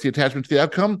outcome. What's the attachment to the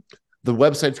outcome? The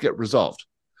websites get resolved.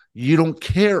 You don't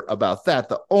care about that.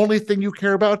 The only thing you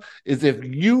care about is if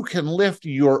you can lift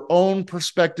your own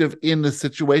perspective in the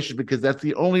situation, because that's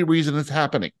the only reason it's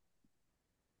happening.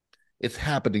 It's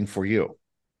happening for you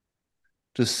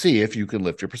to see if you can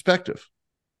lift your perspective.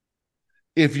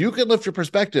 If you can lift your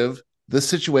perspective, the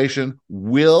situation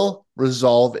will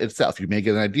resolve itself. You may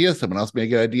get an idea, someone else may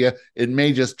get an idea, it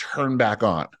may just turn back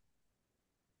on.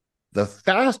 The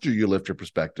faster you lift your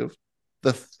perspective,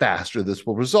 the faster this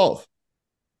will resolve.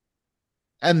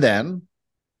 And then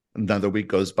another week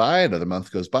goes by, another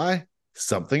month goes by,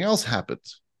 something else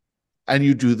happens. And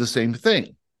you do the same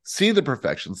thing. See the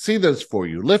perfection, see that it's for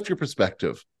you, lift your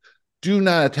perspective. Do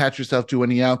not attach yourself to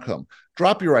any outcome.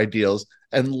 Drop your ideals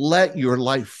and let your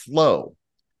life flow,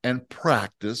 and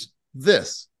practice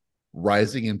this,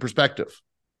 rising in perspective.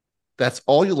 That's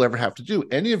all you'll ever have to do,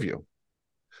 any of you.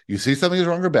 You see something is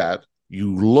wrong or bad,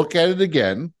 you look at it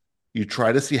again, you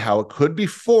try to see how it could be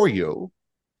for you,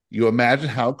 you imagine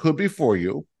how it could be for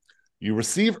you, you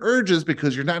receive urges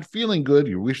because you're not feeling good,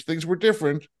 you wish things were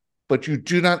different, but you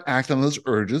do not act on those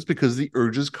urges because the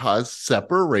urges cause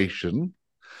separation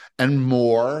and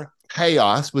more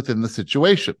chaos within the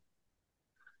situation.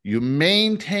 You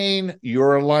maintain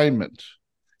your alignment.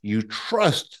 You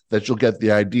trust that you'll get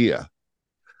the idea.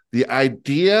 The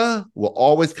idea will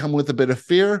always come with a bit of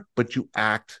fear, but you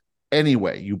act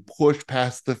anyway. You push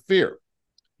past the fear.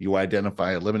 You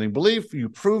identify a limiting belief. You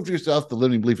prove to yourself the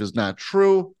limiting belief is not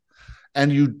true.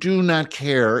 And you do not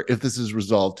care if this is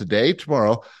resolved today,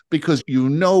 tomorrow, because you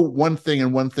know one thing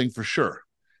and one thing for sure.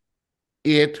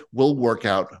 It will work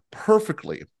out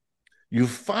perfectly. You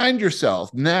find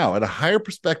yourself now at a higher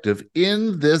perspective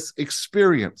in this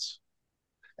experience.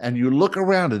 And you look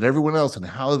around at everyone else and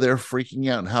how they're freaking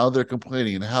out and how they're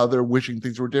complaining and how they're wishing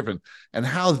things were different and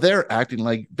how they're acting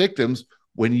like victims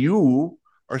when you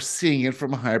are seeing it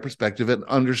from a higher perspective and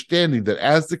understanding that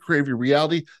as the creator of your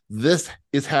reality, this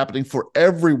is happening for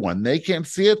everyone. They can't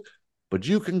see it, but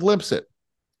you can glimpse it.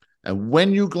 And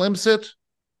when you glimpse it,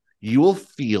 you will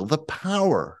feel the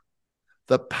power.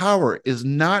 The power is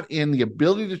not in the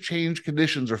ability to change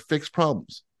conditions or fix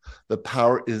problems. The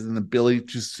power is in the ability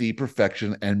to see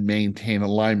perfection and maintain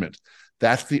alignment.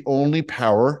 That's the only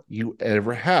power you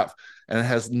ever have. And it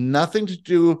has nothing to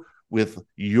do with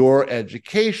your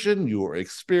education, your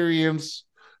experience,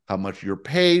 how much you're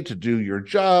paid to do your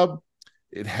job.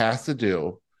 It has to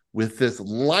do with this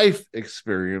life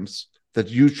experience that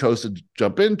you chose to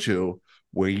jump into,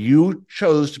 where you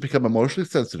chose to become emotionally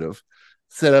sensitive,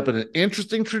 set up an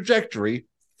interesting trajectory,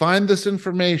 find this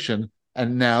information,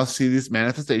 and now see these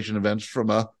manifestation events from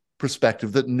a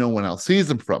perspective that no one else sees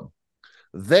them from.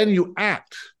 Then you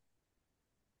act.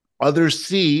 Others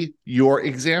see your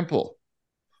example.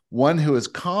 One who is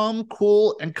calm,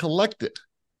 cool, and collected,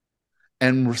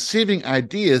 and receiving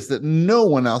ideas that no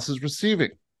one else is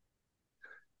receiving.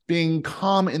 Being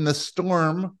calm in the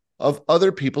storm of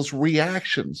other people's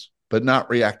reactions, but not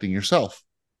reacting yourself.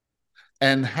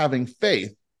 And having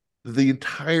faith that the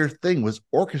entire thing was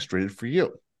orchestrated for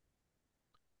you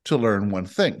to learn one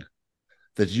thing,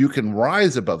 that you can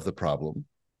rise above the problem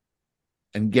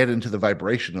and get into the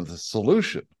vibration of the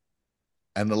solution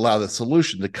and allow the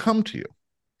solution to come to you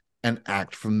and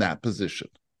act from that position.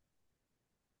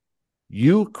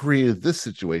 You created this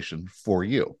situation for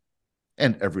you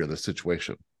and every other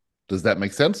situation. Does that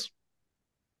make sense?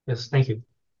 Yes, thank you.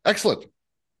 Excellent.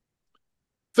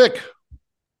 Vic.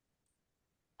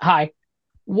 Hi.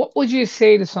 What would you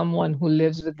say to someone who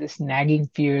lives with this nagging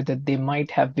fear that they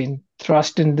might have been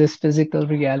thrust in this physical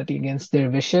reality against their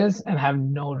wishes and have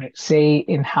no say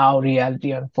in how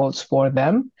reality unfolds for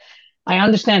them? I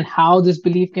understand how this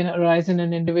belief can arise in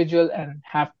an individual, and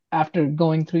after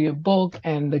going through your book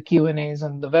and the Q&As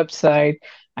on the website,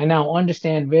 I now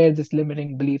understand where this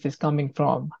limiting belief is coming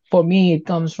from. For me, it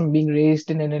comes from being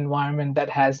raised in an environment that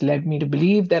has led me to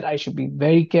believe that I should be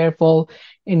very careful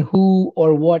in who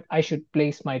or what I should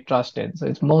place my trust in. So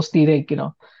it's mostly like,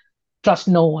 trust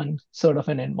no one sort of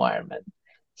an environment.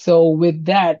 So with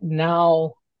that,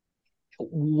 now,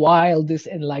 while this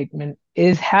enlightenment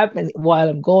is happening, while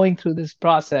I'm going through this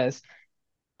process,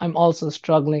 I'm also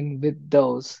struggling with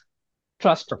those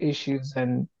trust issues,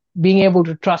 and being able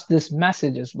to trust this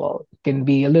message as well can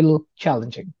be a little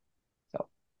challenging. So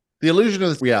the illusion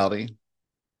of reality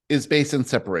is based in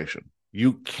separation.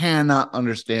 You cannot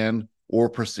understand or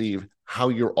perceive how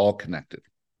you're all connected.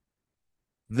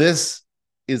 This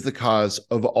is the cause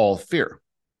of all fear.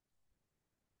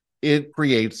 It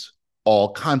creates all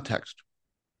context.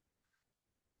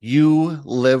 You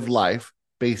live life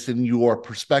based in your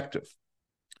perspective.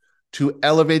 To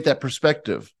elevate that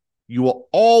perspective, you will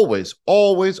always,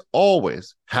 always,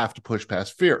 always have to push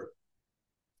past fear.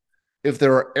 If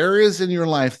there are areas in your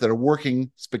life that are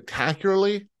working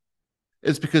spectacularly,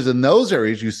 it's because in those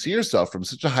areas you see yourself from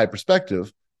such a high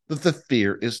perspective that the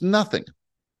fear is nothing.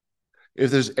 If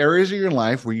there's areas of your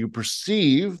life where you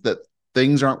perceive that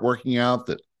things aren't working out,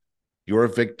 that you're a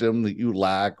victim, that you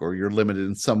lack, or you're limited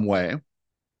in some way,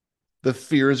 the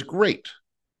fear is great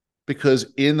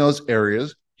because in those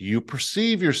areas, you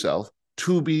perceive yourself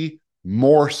to be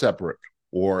more separate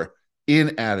or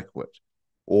inadequate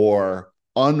or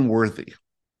unworthy.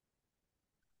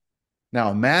 Now,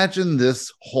 imagine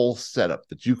this whole setup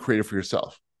that you created for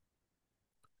yourself.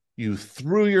 You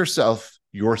threw yourself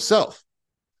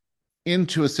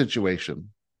into a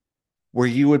situation where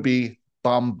you would be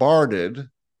bombarded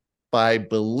by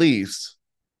beliefs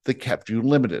that kept you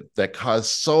limited, that caused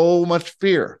so much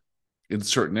fear in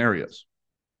certain areas.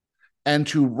 And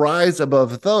to rise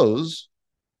above those,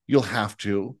 you'll have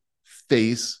to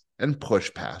face and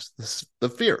push past the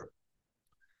fear.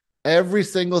 Every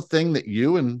single thing that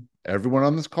you and everyone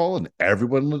on this call and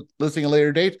everyone listening at a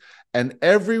later date and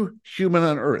every human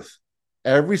on earth,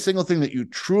 every single thing that you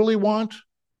truly want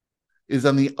is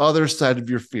on the other side of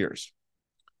your fears.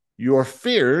 Your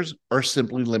fears are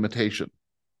simply limitation.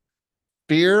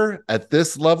 Fear at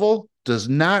this level does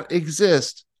not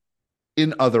exist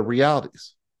in other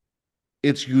realities.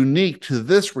 It's unique to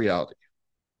this reality.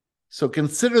 So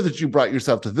consider that you brought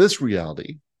yourself to this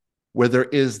reality where there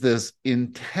is this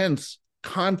intense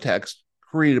context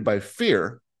created by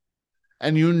fear,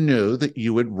 and you knew that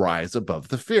you would rise above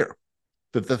the fear,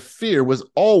 that the fear was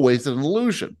always an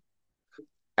illusion.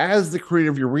 As the creator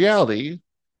of your reality,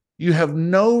 you have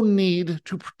no need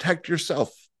to protect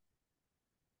yourself.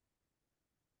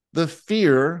 The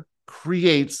fear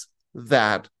creates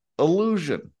that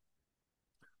illusion.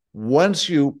 Once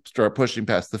you start pushing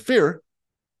past the fear,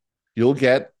 you'll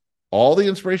get all the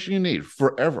inspiration you need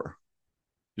forever.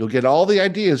 You'll get all the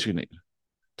ideas you need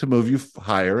to move you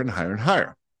higher and higher and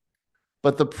higher.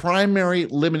 But the primary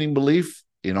limiting belief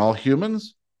in all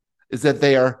humans is that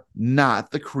they are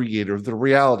not the creator of the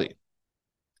reality.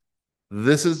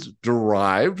 This is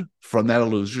derived from that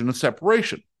illusion of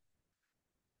separation.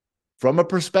 From a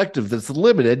perspective that's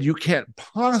limited, you can't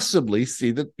possibly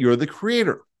see that you're the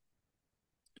creator.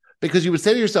 Because you would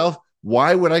say to yourself,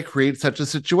 why would I create such a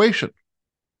situation?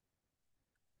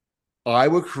 I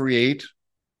would create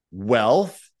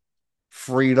wealth,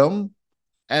 freedom,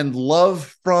 and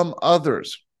love from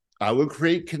others. I would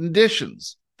create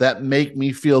conditions that make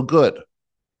me feel good.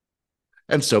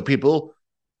 And so people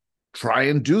try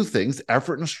and do things,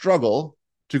 effort and struggle,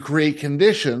 to create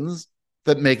conditions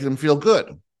that make them feel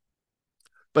good.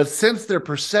 But since their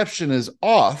perception is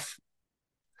off,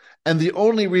 and the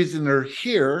only reason they're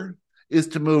here is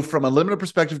to move from a limited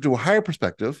perspective to a higher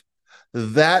perspective,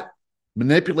 that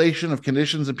manipulation of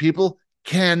conditions and people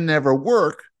can never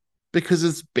work because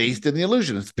it's based in the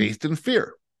illusion. It's based in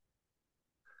fear.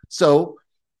 So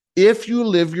if you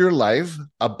live your life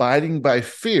abiding by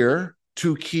fear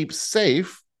to keep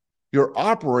safe, you're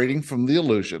operating from the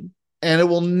illusion, and it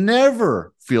will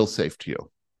never feel safe to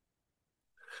you.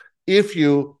 If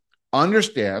you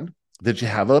understand that you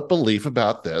have a belief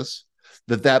about this,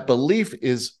 that belief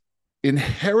is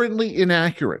inherently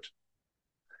inaccurate,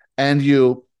 and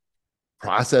you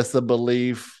process the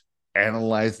belief,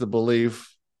 analyze the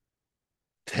belief,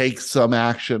 take some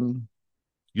action,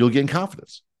 you'll gain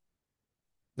confidence.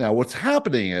 Now, what's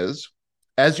happening is,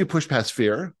 as you push past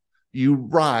fear, you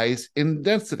rise in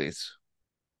densities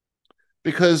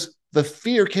because the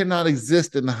fear cannot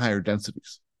exist in the higher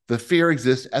densities. The fear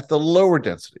exists at the lower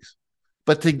densities.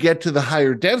 But to get to the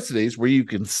higher densities where you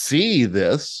can see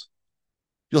this,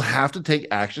 you'll have to take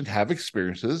action, have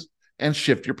experiences, and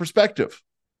shift your perspective.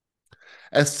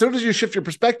 As soon as you shift your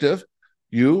perspective,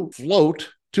 you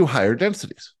float to higher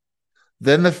densities.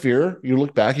 Then the fear, you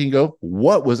look back and you go,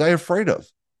 what was I afraid of?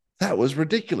 That was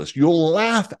ridiculous. You'll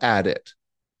laugh at it.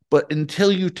 But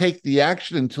until you take the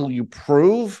action, until you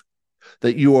prove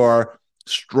that you are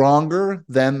stronger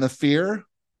than the fear,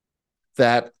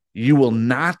 that you will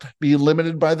not be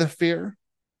limited by the fear,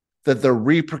 that the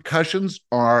repercussions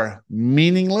are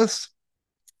meaningless,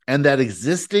 and that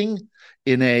existing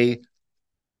in an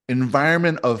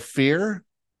environment of fear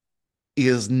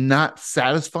is not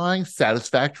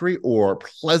satisfactory, or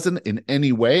pleasant in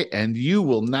any way, and you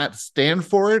will not stand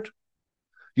for it,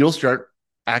 you'll start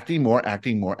acting more.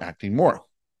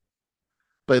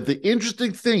 But the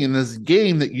interesting thing in this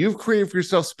game that you've created for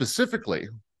yourself specifically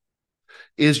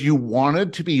is you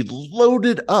wanted to be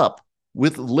loaded up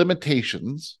with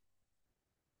limitations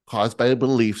caused by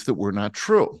beliefs that were not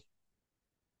true.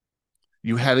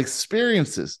 You had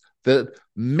experiences that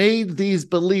made these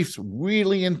beliefs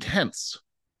really intense.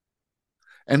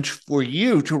 And for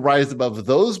you to rise above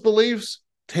those beliefs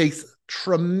takes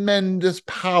tremendous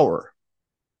power.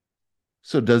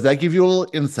 So does that give you a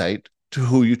little insight to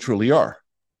who you truly are?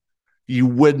 You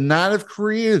would not have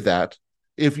created that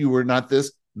if you were not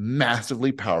this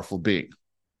massively powerful being.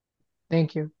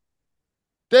 Thank you.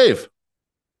 Dave.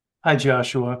 Hi,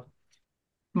 Joshua.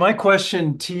 My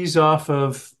question tees off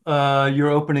of your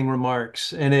opening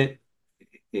remarks, and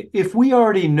if we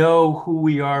already know who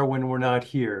we are when we're not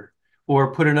here,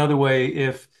 or put another way,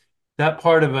 if that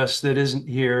part of us that isn't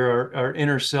here, our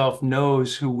inner self,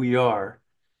 knows who we are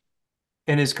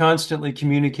and is constantly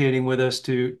communicating with us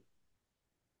to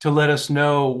let us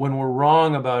know when we're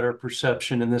wrong about our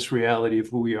perception in this reality of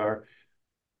who we are,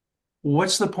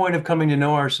 what's the point of coming to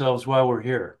know ourselves while we're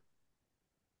here?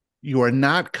 You are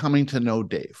not coming to know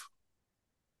Dave.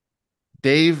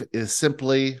 Dave is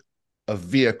simply a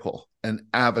vehicle, an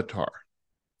avatar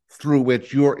through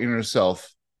which your inner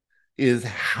self is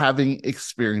having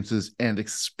experiences and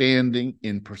expanding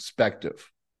in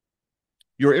perspective.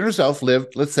 Your inner self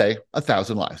lived, let's say,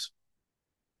 1,000 lives.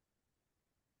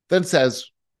 Then says,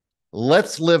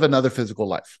 let's live another physical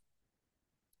life.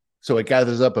 So it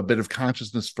gathers up a bit of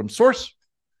consciousness from source,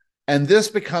 and this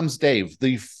becomes Dave,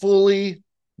 the fully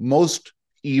most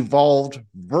evolved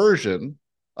version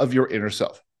of your inner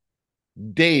self.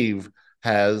 Dave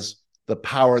has the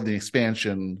power, the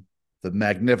expansion, the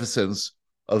magnificence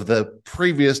of the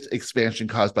previous expansion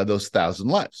caused by those 1,000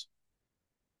 lives.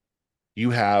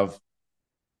 You have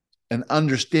an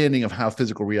understanding of how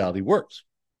physical reality works.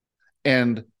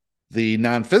 And the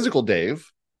non-physical Dave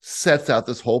sets out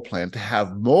this whole plan to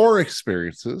have more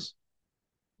experiences,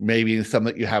 maybe some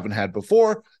that you haven't had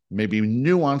before, maybe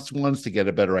nuanced ones to get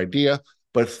a better idea.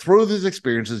 But through these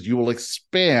experiences, you will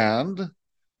expand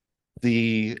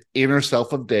the inner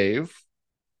self of Dave,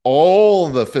 all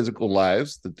the physical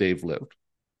lives that Dave lived,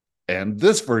 and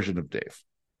this version of Dave.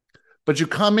 But you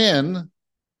come in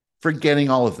forgetting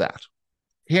all of that.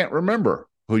 Can't remember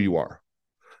who you are.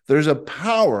 There's a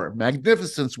power,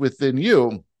 magnificence within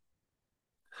you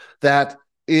that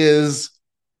is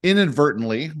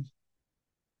inadvertently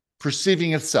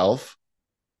perceiving itself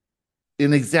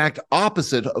in exact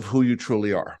opposite of who you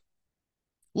truly are.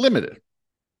 Limited,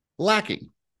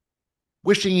 lacking,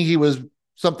 wishing he was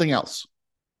something else.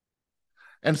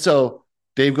 And so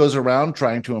Dave goes around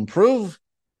trying to improve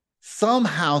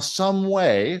somehow, some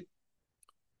way.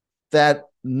 That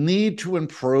need to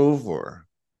improve or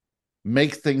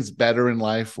make things better in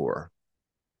life or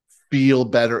feel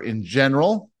better in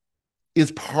general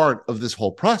is part of this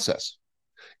whole process.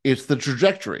 It's the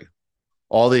trajectory.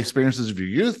 All the experiences of your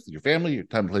youth, your family, your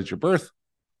time and place, your birth,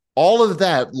 all of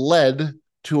that led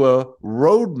to a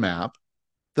roadmap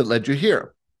that led you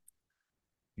here.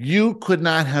 You could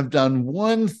not have done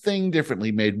one thing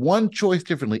differently, made one choice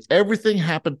differently. Everything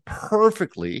happened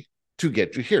perfectly to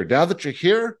get you here. Now that you're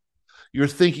here, you're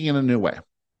thinking in a new way,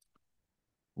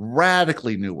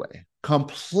 radically new way,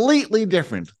 completely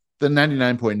different than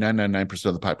 99.999%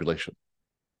 of the population.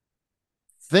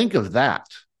 Think of that.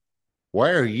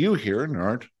 Why are you here and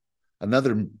aren't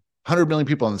another 100 million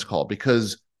people on this call?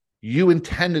 Because you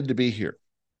intended to be here.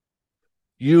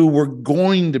 You were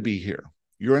going to be here.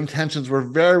 Your intentions were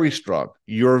very strong.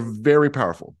 You're very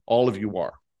powerful. All of you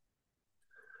are.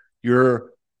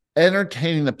 You're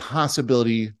entertaining the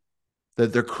possibility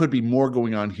that there could be more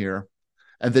going on here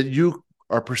and that you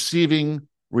are perceiving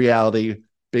reality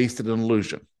based on an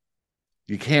illusion.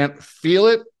 You can't feel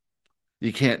it.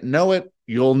 You can't know it.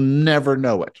 You'll never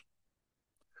know it.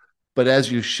 But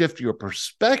as you shift your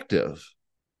perspective,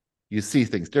 you see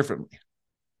things differently.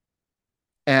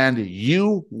 And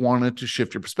you wanted to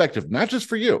shift your perspective, not just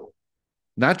for you,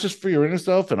 not just for your inner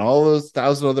self and all those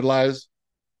 1,000 other lives,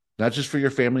 not just for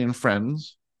your family and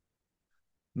friends,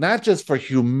 not just for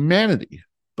humanity,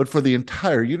 but for the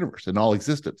entire universe and all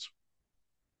existence.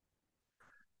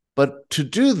 But to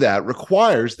do that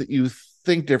requires that you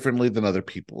think differently than other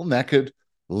people, and that could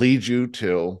lead you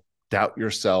to doubt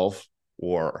yourself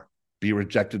or be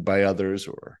rejected by others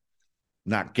or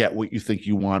not get what you think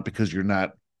you want because you're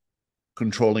not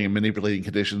controlling and manipulating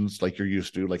conditions like you're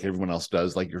used to, like everyone else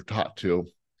does, like you're taught to.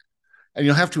 And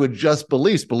you'll have to adjust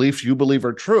beliefs you believe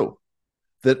are true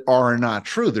that are not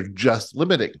true. They're just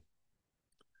limiting.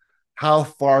 How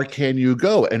far can you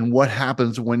go? And what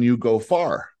happens when you go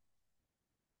far?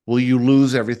 Will you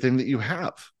lose everything that you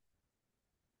have?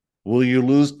 Will you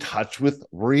lose touch with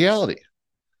reality?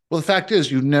 Well, the fact is,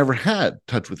 you never had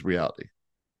touch with reality.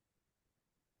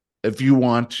 If you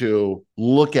want to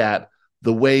look at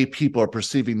the way people are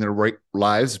perceiving their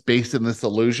lives based on this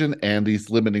illusion and these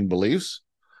limiting beliefs,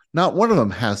 not one of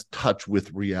them has touch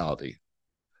with reality.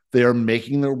 They are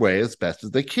making their way as best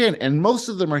as they can. And most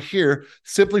of them are here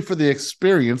simply for the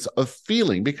experience of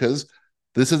feeling, because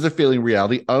this is a feeling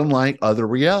reality unlike other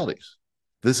realities.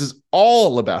 This is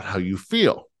all about how you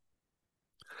feel.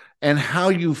 And how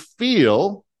you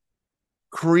feel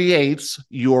creates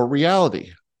your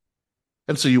reality.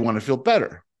 And so you want to feel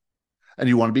better, and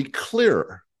you want to be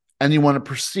clearer, and you want to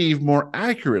perceive more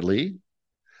accurately,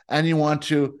 and you want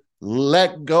to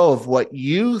let go of what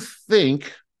you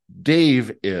think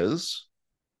Dave is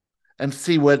and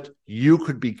see what you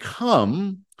could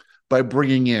become by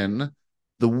bringing in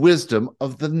the wisdom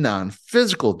of the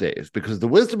non-physical Dave, because the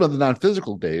wisdom of the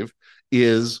non-physical Dave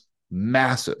is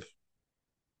massive.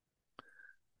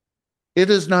 It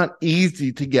is not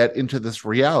easy to get into this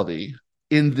reality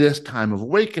in this time of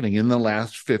awakening in the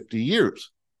last 50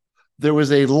 years. There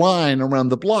was a line around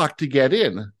the block to get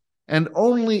in, and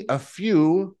only a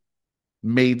few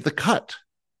made the cut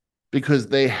because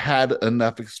they had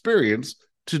enough experience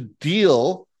to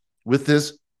deal with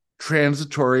this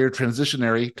transitory or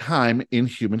transitionary time in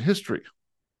human history.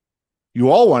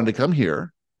 You all wanted to come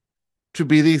here to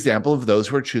be the example of those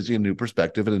who are choosing a new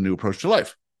perspective and a new approach to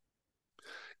life.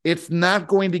 It's not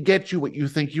going to get you what you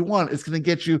think you want. It's going to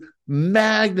get you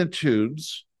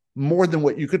magnitudes more than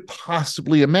what you could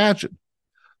possibly imagine.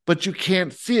 But you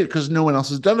can't see it because no one else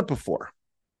has done it before.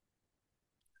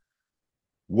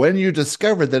 When you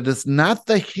discover that it's not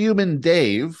the human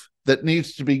Dave that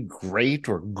needs to be great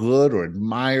or good or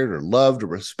admired or loved or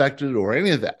respected or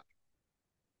any of that,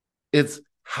 it's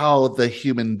how the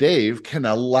human Dave can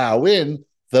allow in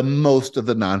the most of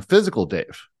the non-physical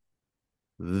Dave.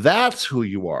 That's who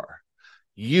you are.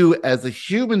 You, as a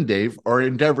human Dave, are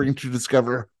endeavoring to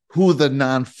discover who the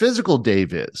non-physical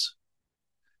Dave is.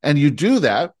 And you do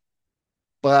that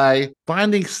by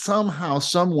finding somehow,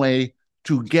 some way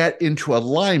to get into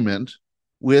alignment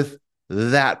with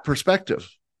that perspective.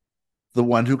 The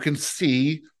one who can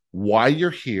see why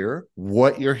you're here,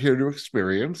 what you're here to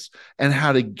experience, and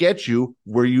how to get you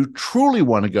where you truly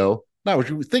want to go, not what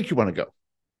you think you want to go.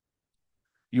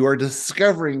 You are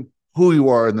discovering who you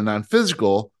are in the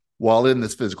non-physical while in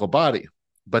this physical body.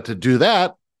 But to do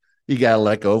that, you got to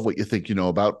let go of what you think you know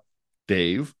about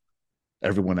Dave,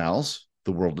 everyone else,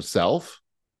 the world itself.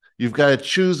 You've got to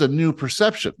choose a new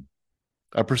perception,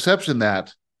 a perception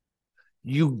that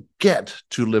you get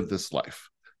to live this life.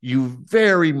 You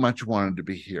very much wanted to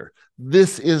be here.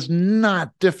 This is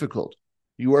not difficult.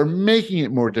 You are making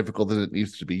it more difficult than it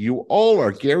needs to be. You all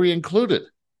are, Gary included.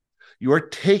 You are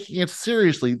taking it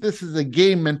seriously. This is a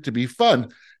game meant to be fun,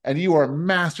 and you are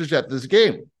masters at this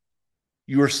game.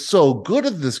 You are so good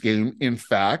at this game, in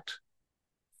fact,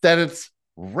 that it's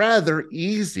rather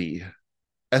easy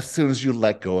as soon as you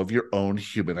let go of your own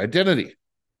human identity.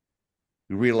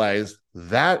 You realize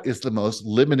that is the most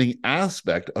limiting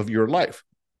aspect of your life,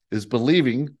 is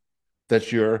believing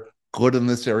that you're good in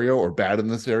this area or bad in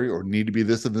this area or need to be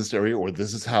this in this area or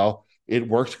this is how it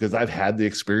works because I've had the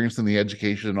experience and the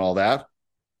education and all that.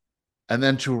 And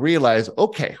then to realize,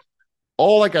 okay,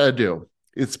 all I got to do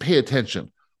is pay attention.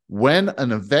 When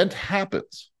an event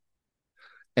happens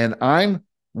and I'm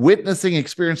witnessing,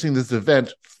 experiencing this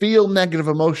event, feel negative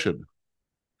emotion,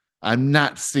 I'm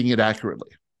not seeing it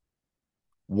accurately.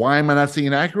 Why am I not seeing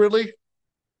it accurately?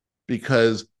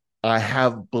 Because I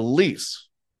have beliefs.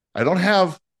 I don't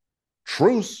have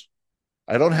truths.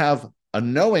 I don't have a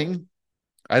knowing.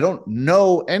 I don't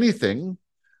know anything.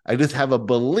 I just have a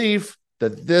belief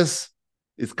that this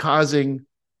is causing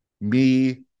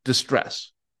me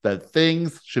distress, that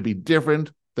things should be different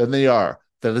than they are,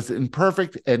 that it's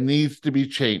imperfect and needs to be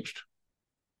changed.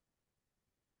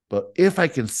 But if I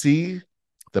can see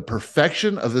the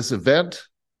perfection of this event,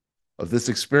 of this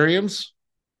experience,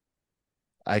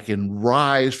 I can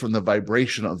rise from the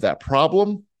vibration of that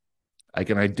problem. I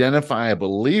can identify a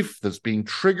belief that's being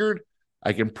triggered.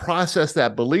 I can process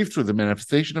that belief through the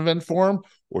manifestation event form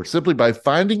or simply by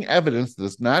finding evidence that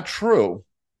it's not true.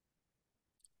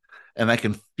 And I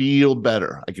can feel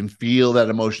better. I can feel that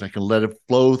emotion. I can let it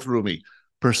flow through me,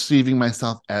 perceiving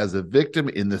myself as a victim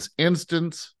in this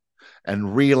instance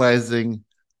and realizing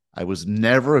I was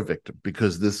never a victim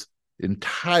because this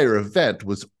entire event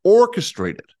was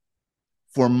orchestrated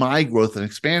for my growth and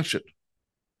expansion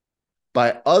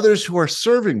by others who are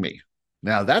serving me.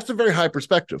 Now, that's a very high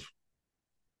perspective.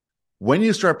 When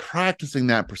you start practicing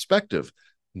that perspective,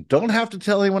 you don't have to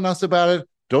tell anyone else about it.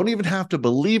 Don't even have to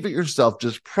believe it yourself.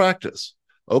 Just practice.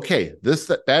 okay,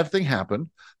 that bad thing happened.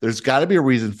 There's got to be a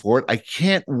reason for it. I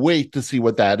can't wait to see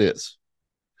what that is.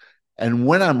 And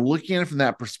when I'm looking at it from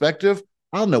that perspective,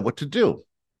 I'll know what to do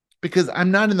because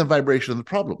I'm not in the vibration of the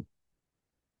problem.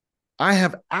 I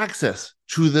have access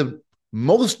to the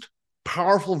most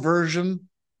powerful version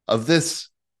of this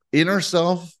inner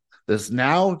self that's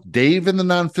now Dave in the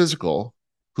non-physical,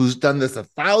 who's done this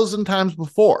 1,000 times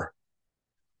before,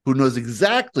 who knows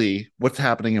exactly what's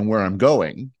happening and where I'm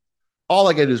going. All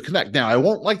I got to do is connect. Now, I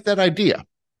won't like that idea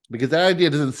because that idea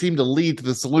doesn't seem to lead to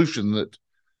the solution that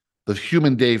the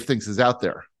human Dave thinks is out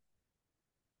there.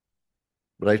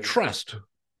 But I trust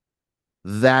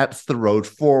that's the road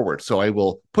forward. So I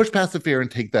will push past the fear and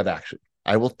take that action.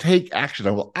 I will take action.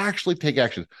 I will actually take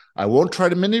action. I won't try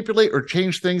to manipulate or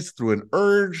change things through an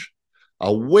urge.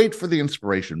 I'll wait for the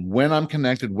inspiration when I'm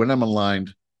connected, when I'm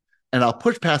aligned, and I'll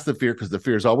push past the fear because the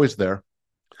fear is always there,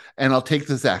 and I'll take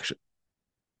this action.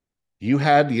 You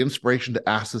had the inspiration to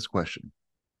ask this question.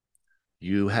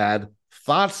 You had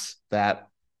thoughts that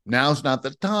now's not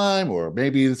the time, or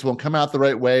maybe this won't come out the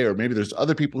right way, or maybe there's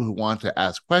other people who want to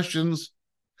ask questions.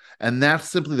 And that's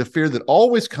simply the fear that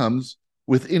always comes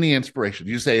with any inspiration.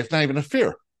 You say, it's not even a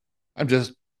fear. I'm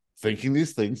just thinking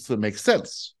these things that make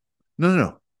sense.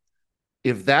 No.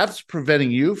 If that's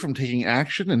preventing you from taking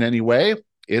action in any way,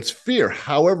 it's fear.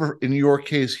 However, in your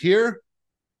case here,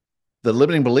 the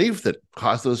limiting belief that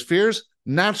caused those fears,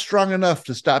 not strong enough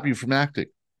to stop you from acting.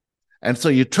 And so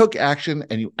you took action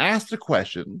and you asked a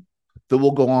question that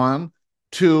will go on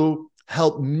to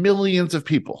help millions of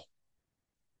people.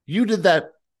 You did that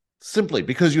simply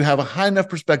because you have a high enough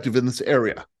perspective in this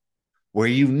area where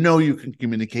you know you can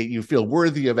communicate, you feel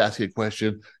worthy of asking a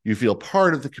question, you feel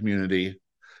part of the community,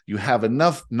 you have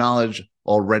enough knowledge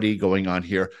already going on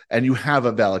here, and you have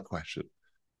a valid question.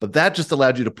 But that just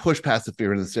allowed you to push past the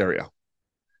fear in this area.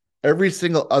 Every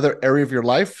single other area of your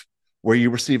life where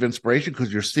you receive inspiration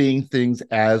because you're seeing things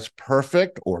as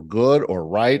perfect or good or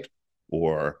right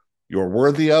or you're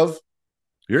worthy of,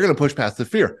 you're going to push past the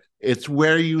fear. It's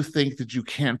where you think that you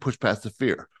can't push past the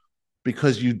fear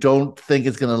because you don't think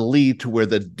it's going to lead to where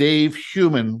the Dave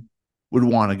human would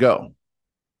want to go.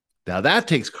 Now, that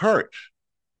takes courage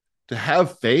to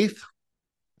have faith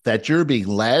that you're being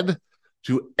led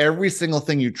to every single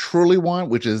thing you truly want,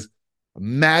 which is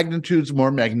magnitudes more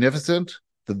magnificent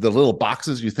than the little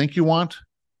boxes you think you want.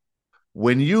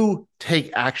 When you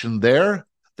take action there,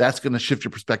 that's going to shift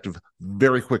your perspective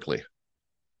very quickly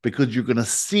because you're going to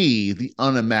see the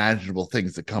unimaginable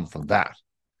things that come from that.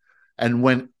 And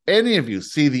when any of you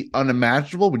see the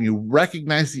unimaginable, when you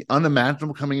recognize the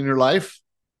unimaginable coming in your life,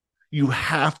 you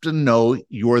have to know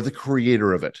you're the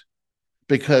creator of it.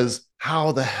 Because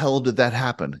how the hell did that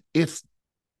happen? It's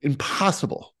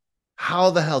impossible.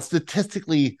 How the hell,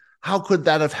 statistically, how could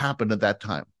that have happened at that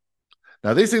time?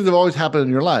 Now, these things have always happened in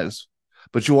your lives,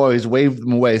 but you always wave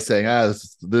them away saying,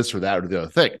 this or that or the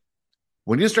other thing.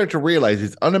 When you start to realize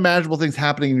these unimaginable things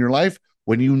happening in your life,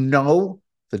 when you know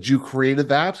that you created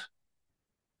that,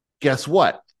 guess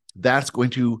what? That's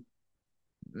going to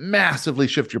massively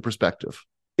shift your perspective.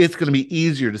 It's going to be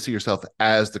easier to see yourself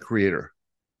as the creator.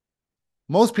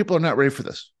 Most people are not ready for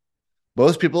this.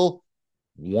 Most people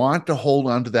want to hold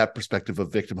on to that perspective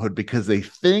of victimhood because they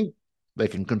think they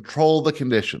can control the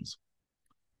conditions.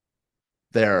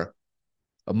 Their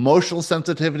emotional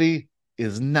sensitivity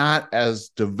is not as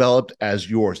developed as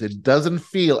yours. It doesn't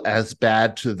feel as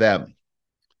bad to them.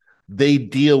 They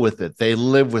deal with it. They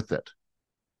live with it.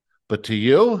 But to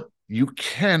you, you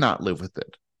cannot live with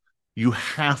it. You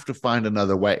have to find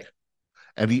another way.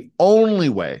 And the only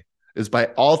way is by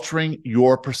altering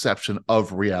your perception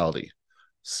of reality,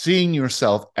 seeing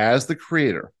yourself as the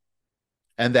creator,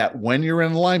 and that when you're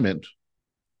in alignment,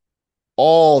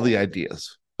 all the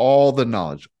ideas, all the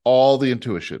knowledge, all the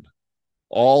intuition,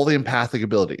 all the empathic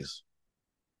abilities,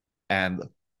 and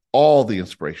all the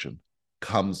inspiration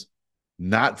comes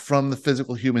not from the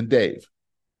physical human Dave,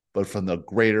 but from the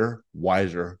greater,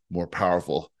 wiser, more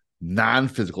powerful,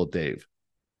 non-physical Dave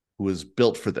who is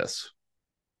built for this.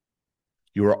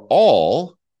 You are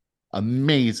all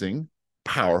amazing,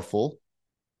 powerful,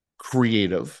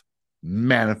 creative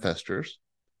manifestors,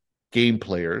 game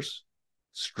players,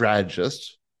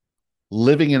 strategists,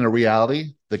 living in a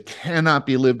reality that cannot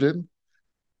be lived in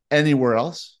anywhere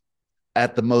else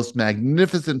at the most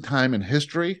magnificent time in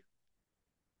history.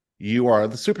 You are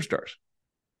the superstars.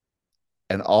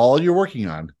 And all you're working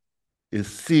on is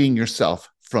seeing yourself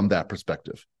from that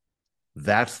perspective.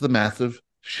 That's the massive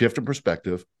shift in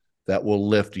perspective that will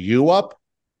lift you up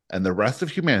and the rest of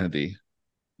humanity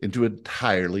into an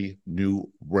entirely new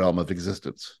realm of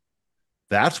existence.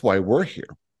 That's why we're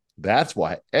here. That's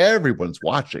why everyone's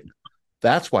watching.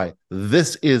 That's why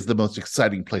this is the most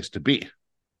exciting place to be.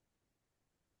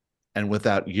 And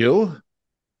without you,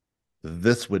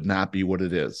 this would not be what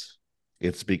it is.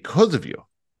 It's because of you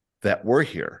that we're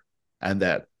here, and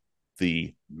that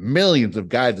the millions of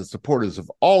guides and supporters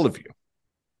of all of you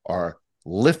are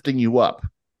lifting you up,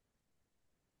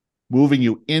 moving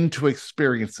you into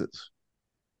experiences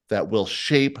that will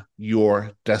shape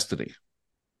your destiny.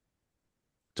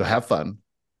 So have fun.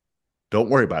 Don't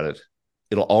worry about it.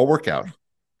 It'll all work out.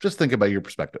 Just think about your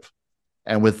perspective.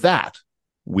 And with that,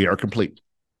 we are complete.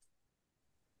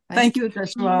 Thank you,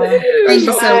 Joshua. Thank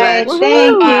you so much.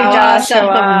 Thank you,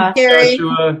 Joshua. Gary.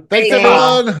 Joshua. Thanks, Thanks.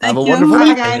 everyone. Have Thank a you. wonderful Bye,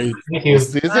 week. guys. Thank We'll you.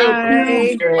 see you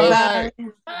soon. Bye. Bye.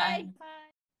 Bye.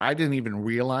 I didn't even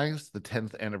realize the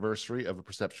 10th anniversary of A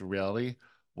Perception of Reality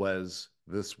was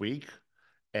this week.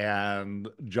 And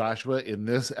Joshua, in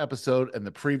this episode and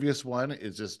the previous one,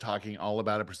 is just talking all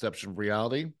about A Perception of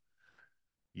Reality.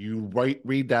 You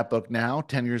read that book now,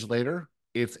 10 years later.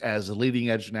 It's as leading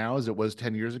edge now as it was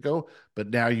 10 years ago, but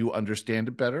now you understand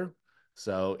it better.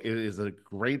 So it is a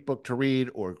great book to read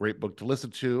or a great book to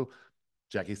listen to.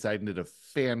 Jackie Seiden did a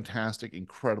fantastic,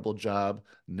 incredible job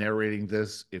narrating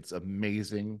this. It's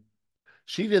amazing.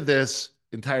 She did this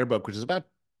entire book, which is about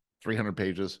 300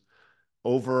 pages,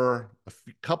 over a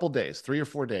couple days, 3 or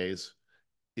 4 days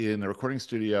in a recording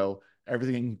studio.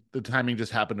 Everything, the timing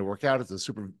just happened to work out. It's a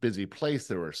super busy place.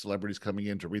 There were celebrities coming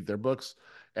in to read their books,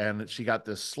 and she got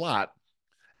this slot,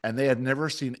 and they had never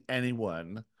seen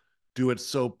anyone do it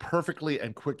so perfectly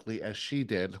and quickly as she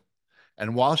did.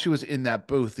 And while she was in that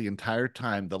booth the entire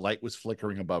time, the light was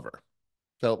flickering above her.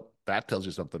 So that tells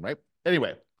you something, right?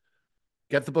 Anyway,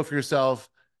 get the book for yourself.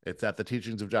 It's at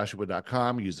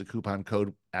theteachingsofjoshua.com. Use the coupon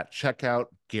code at checkout,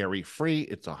 Gary Free.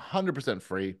 It's 100%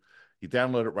 free. You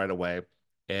download it right away,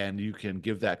 and you can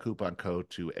give that coupon code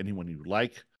to anyone you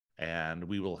like. And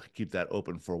we will keep that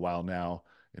open for a while now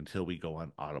until we go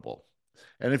on Audible.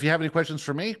 And if you have any questions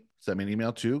for me, send me an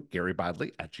email to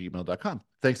garybodley@gmail.com.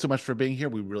 Thanks so much for being here.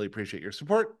 We really appreciate your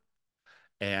support.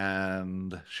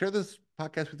 And share this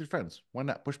podcast with your friends. Why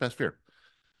not? Push past fear.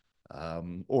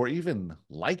 Or even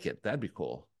like it. That'd be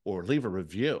cool. Or leave a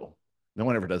review. No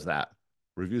one ever does that.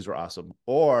 Reviews are awesome.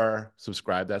 Or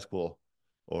subscribe. That's cool.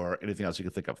 Or anything else you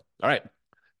can think of. All right.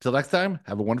 Till next time,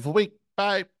 have a wonderful week.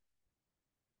 Bye.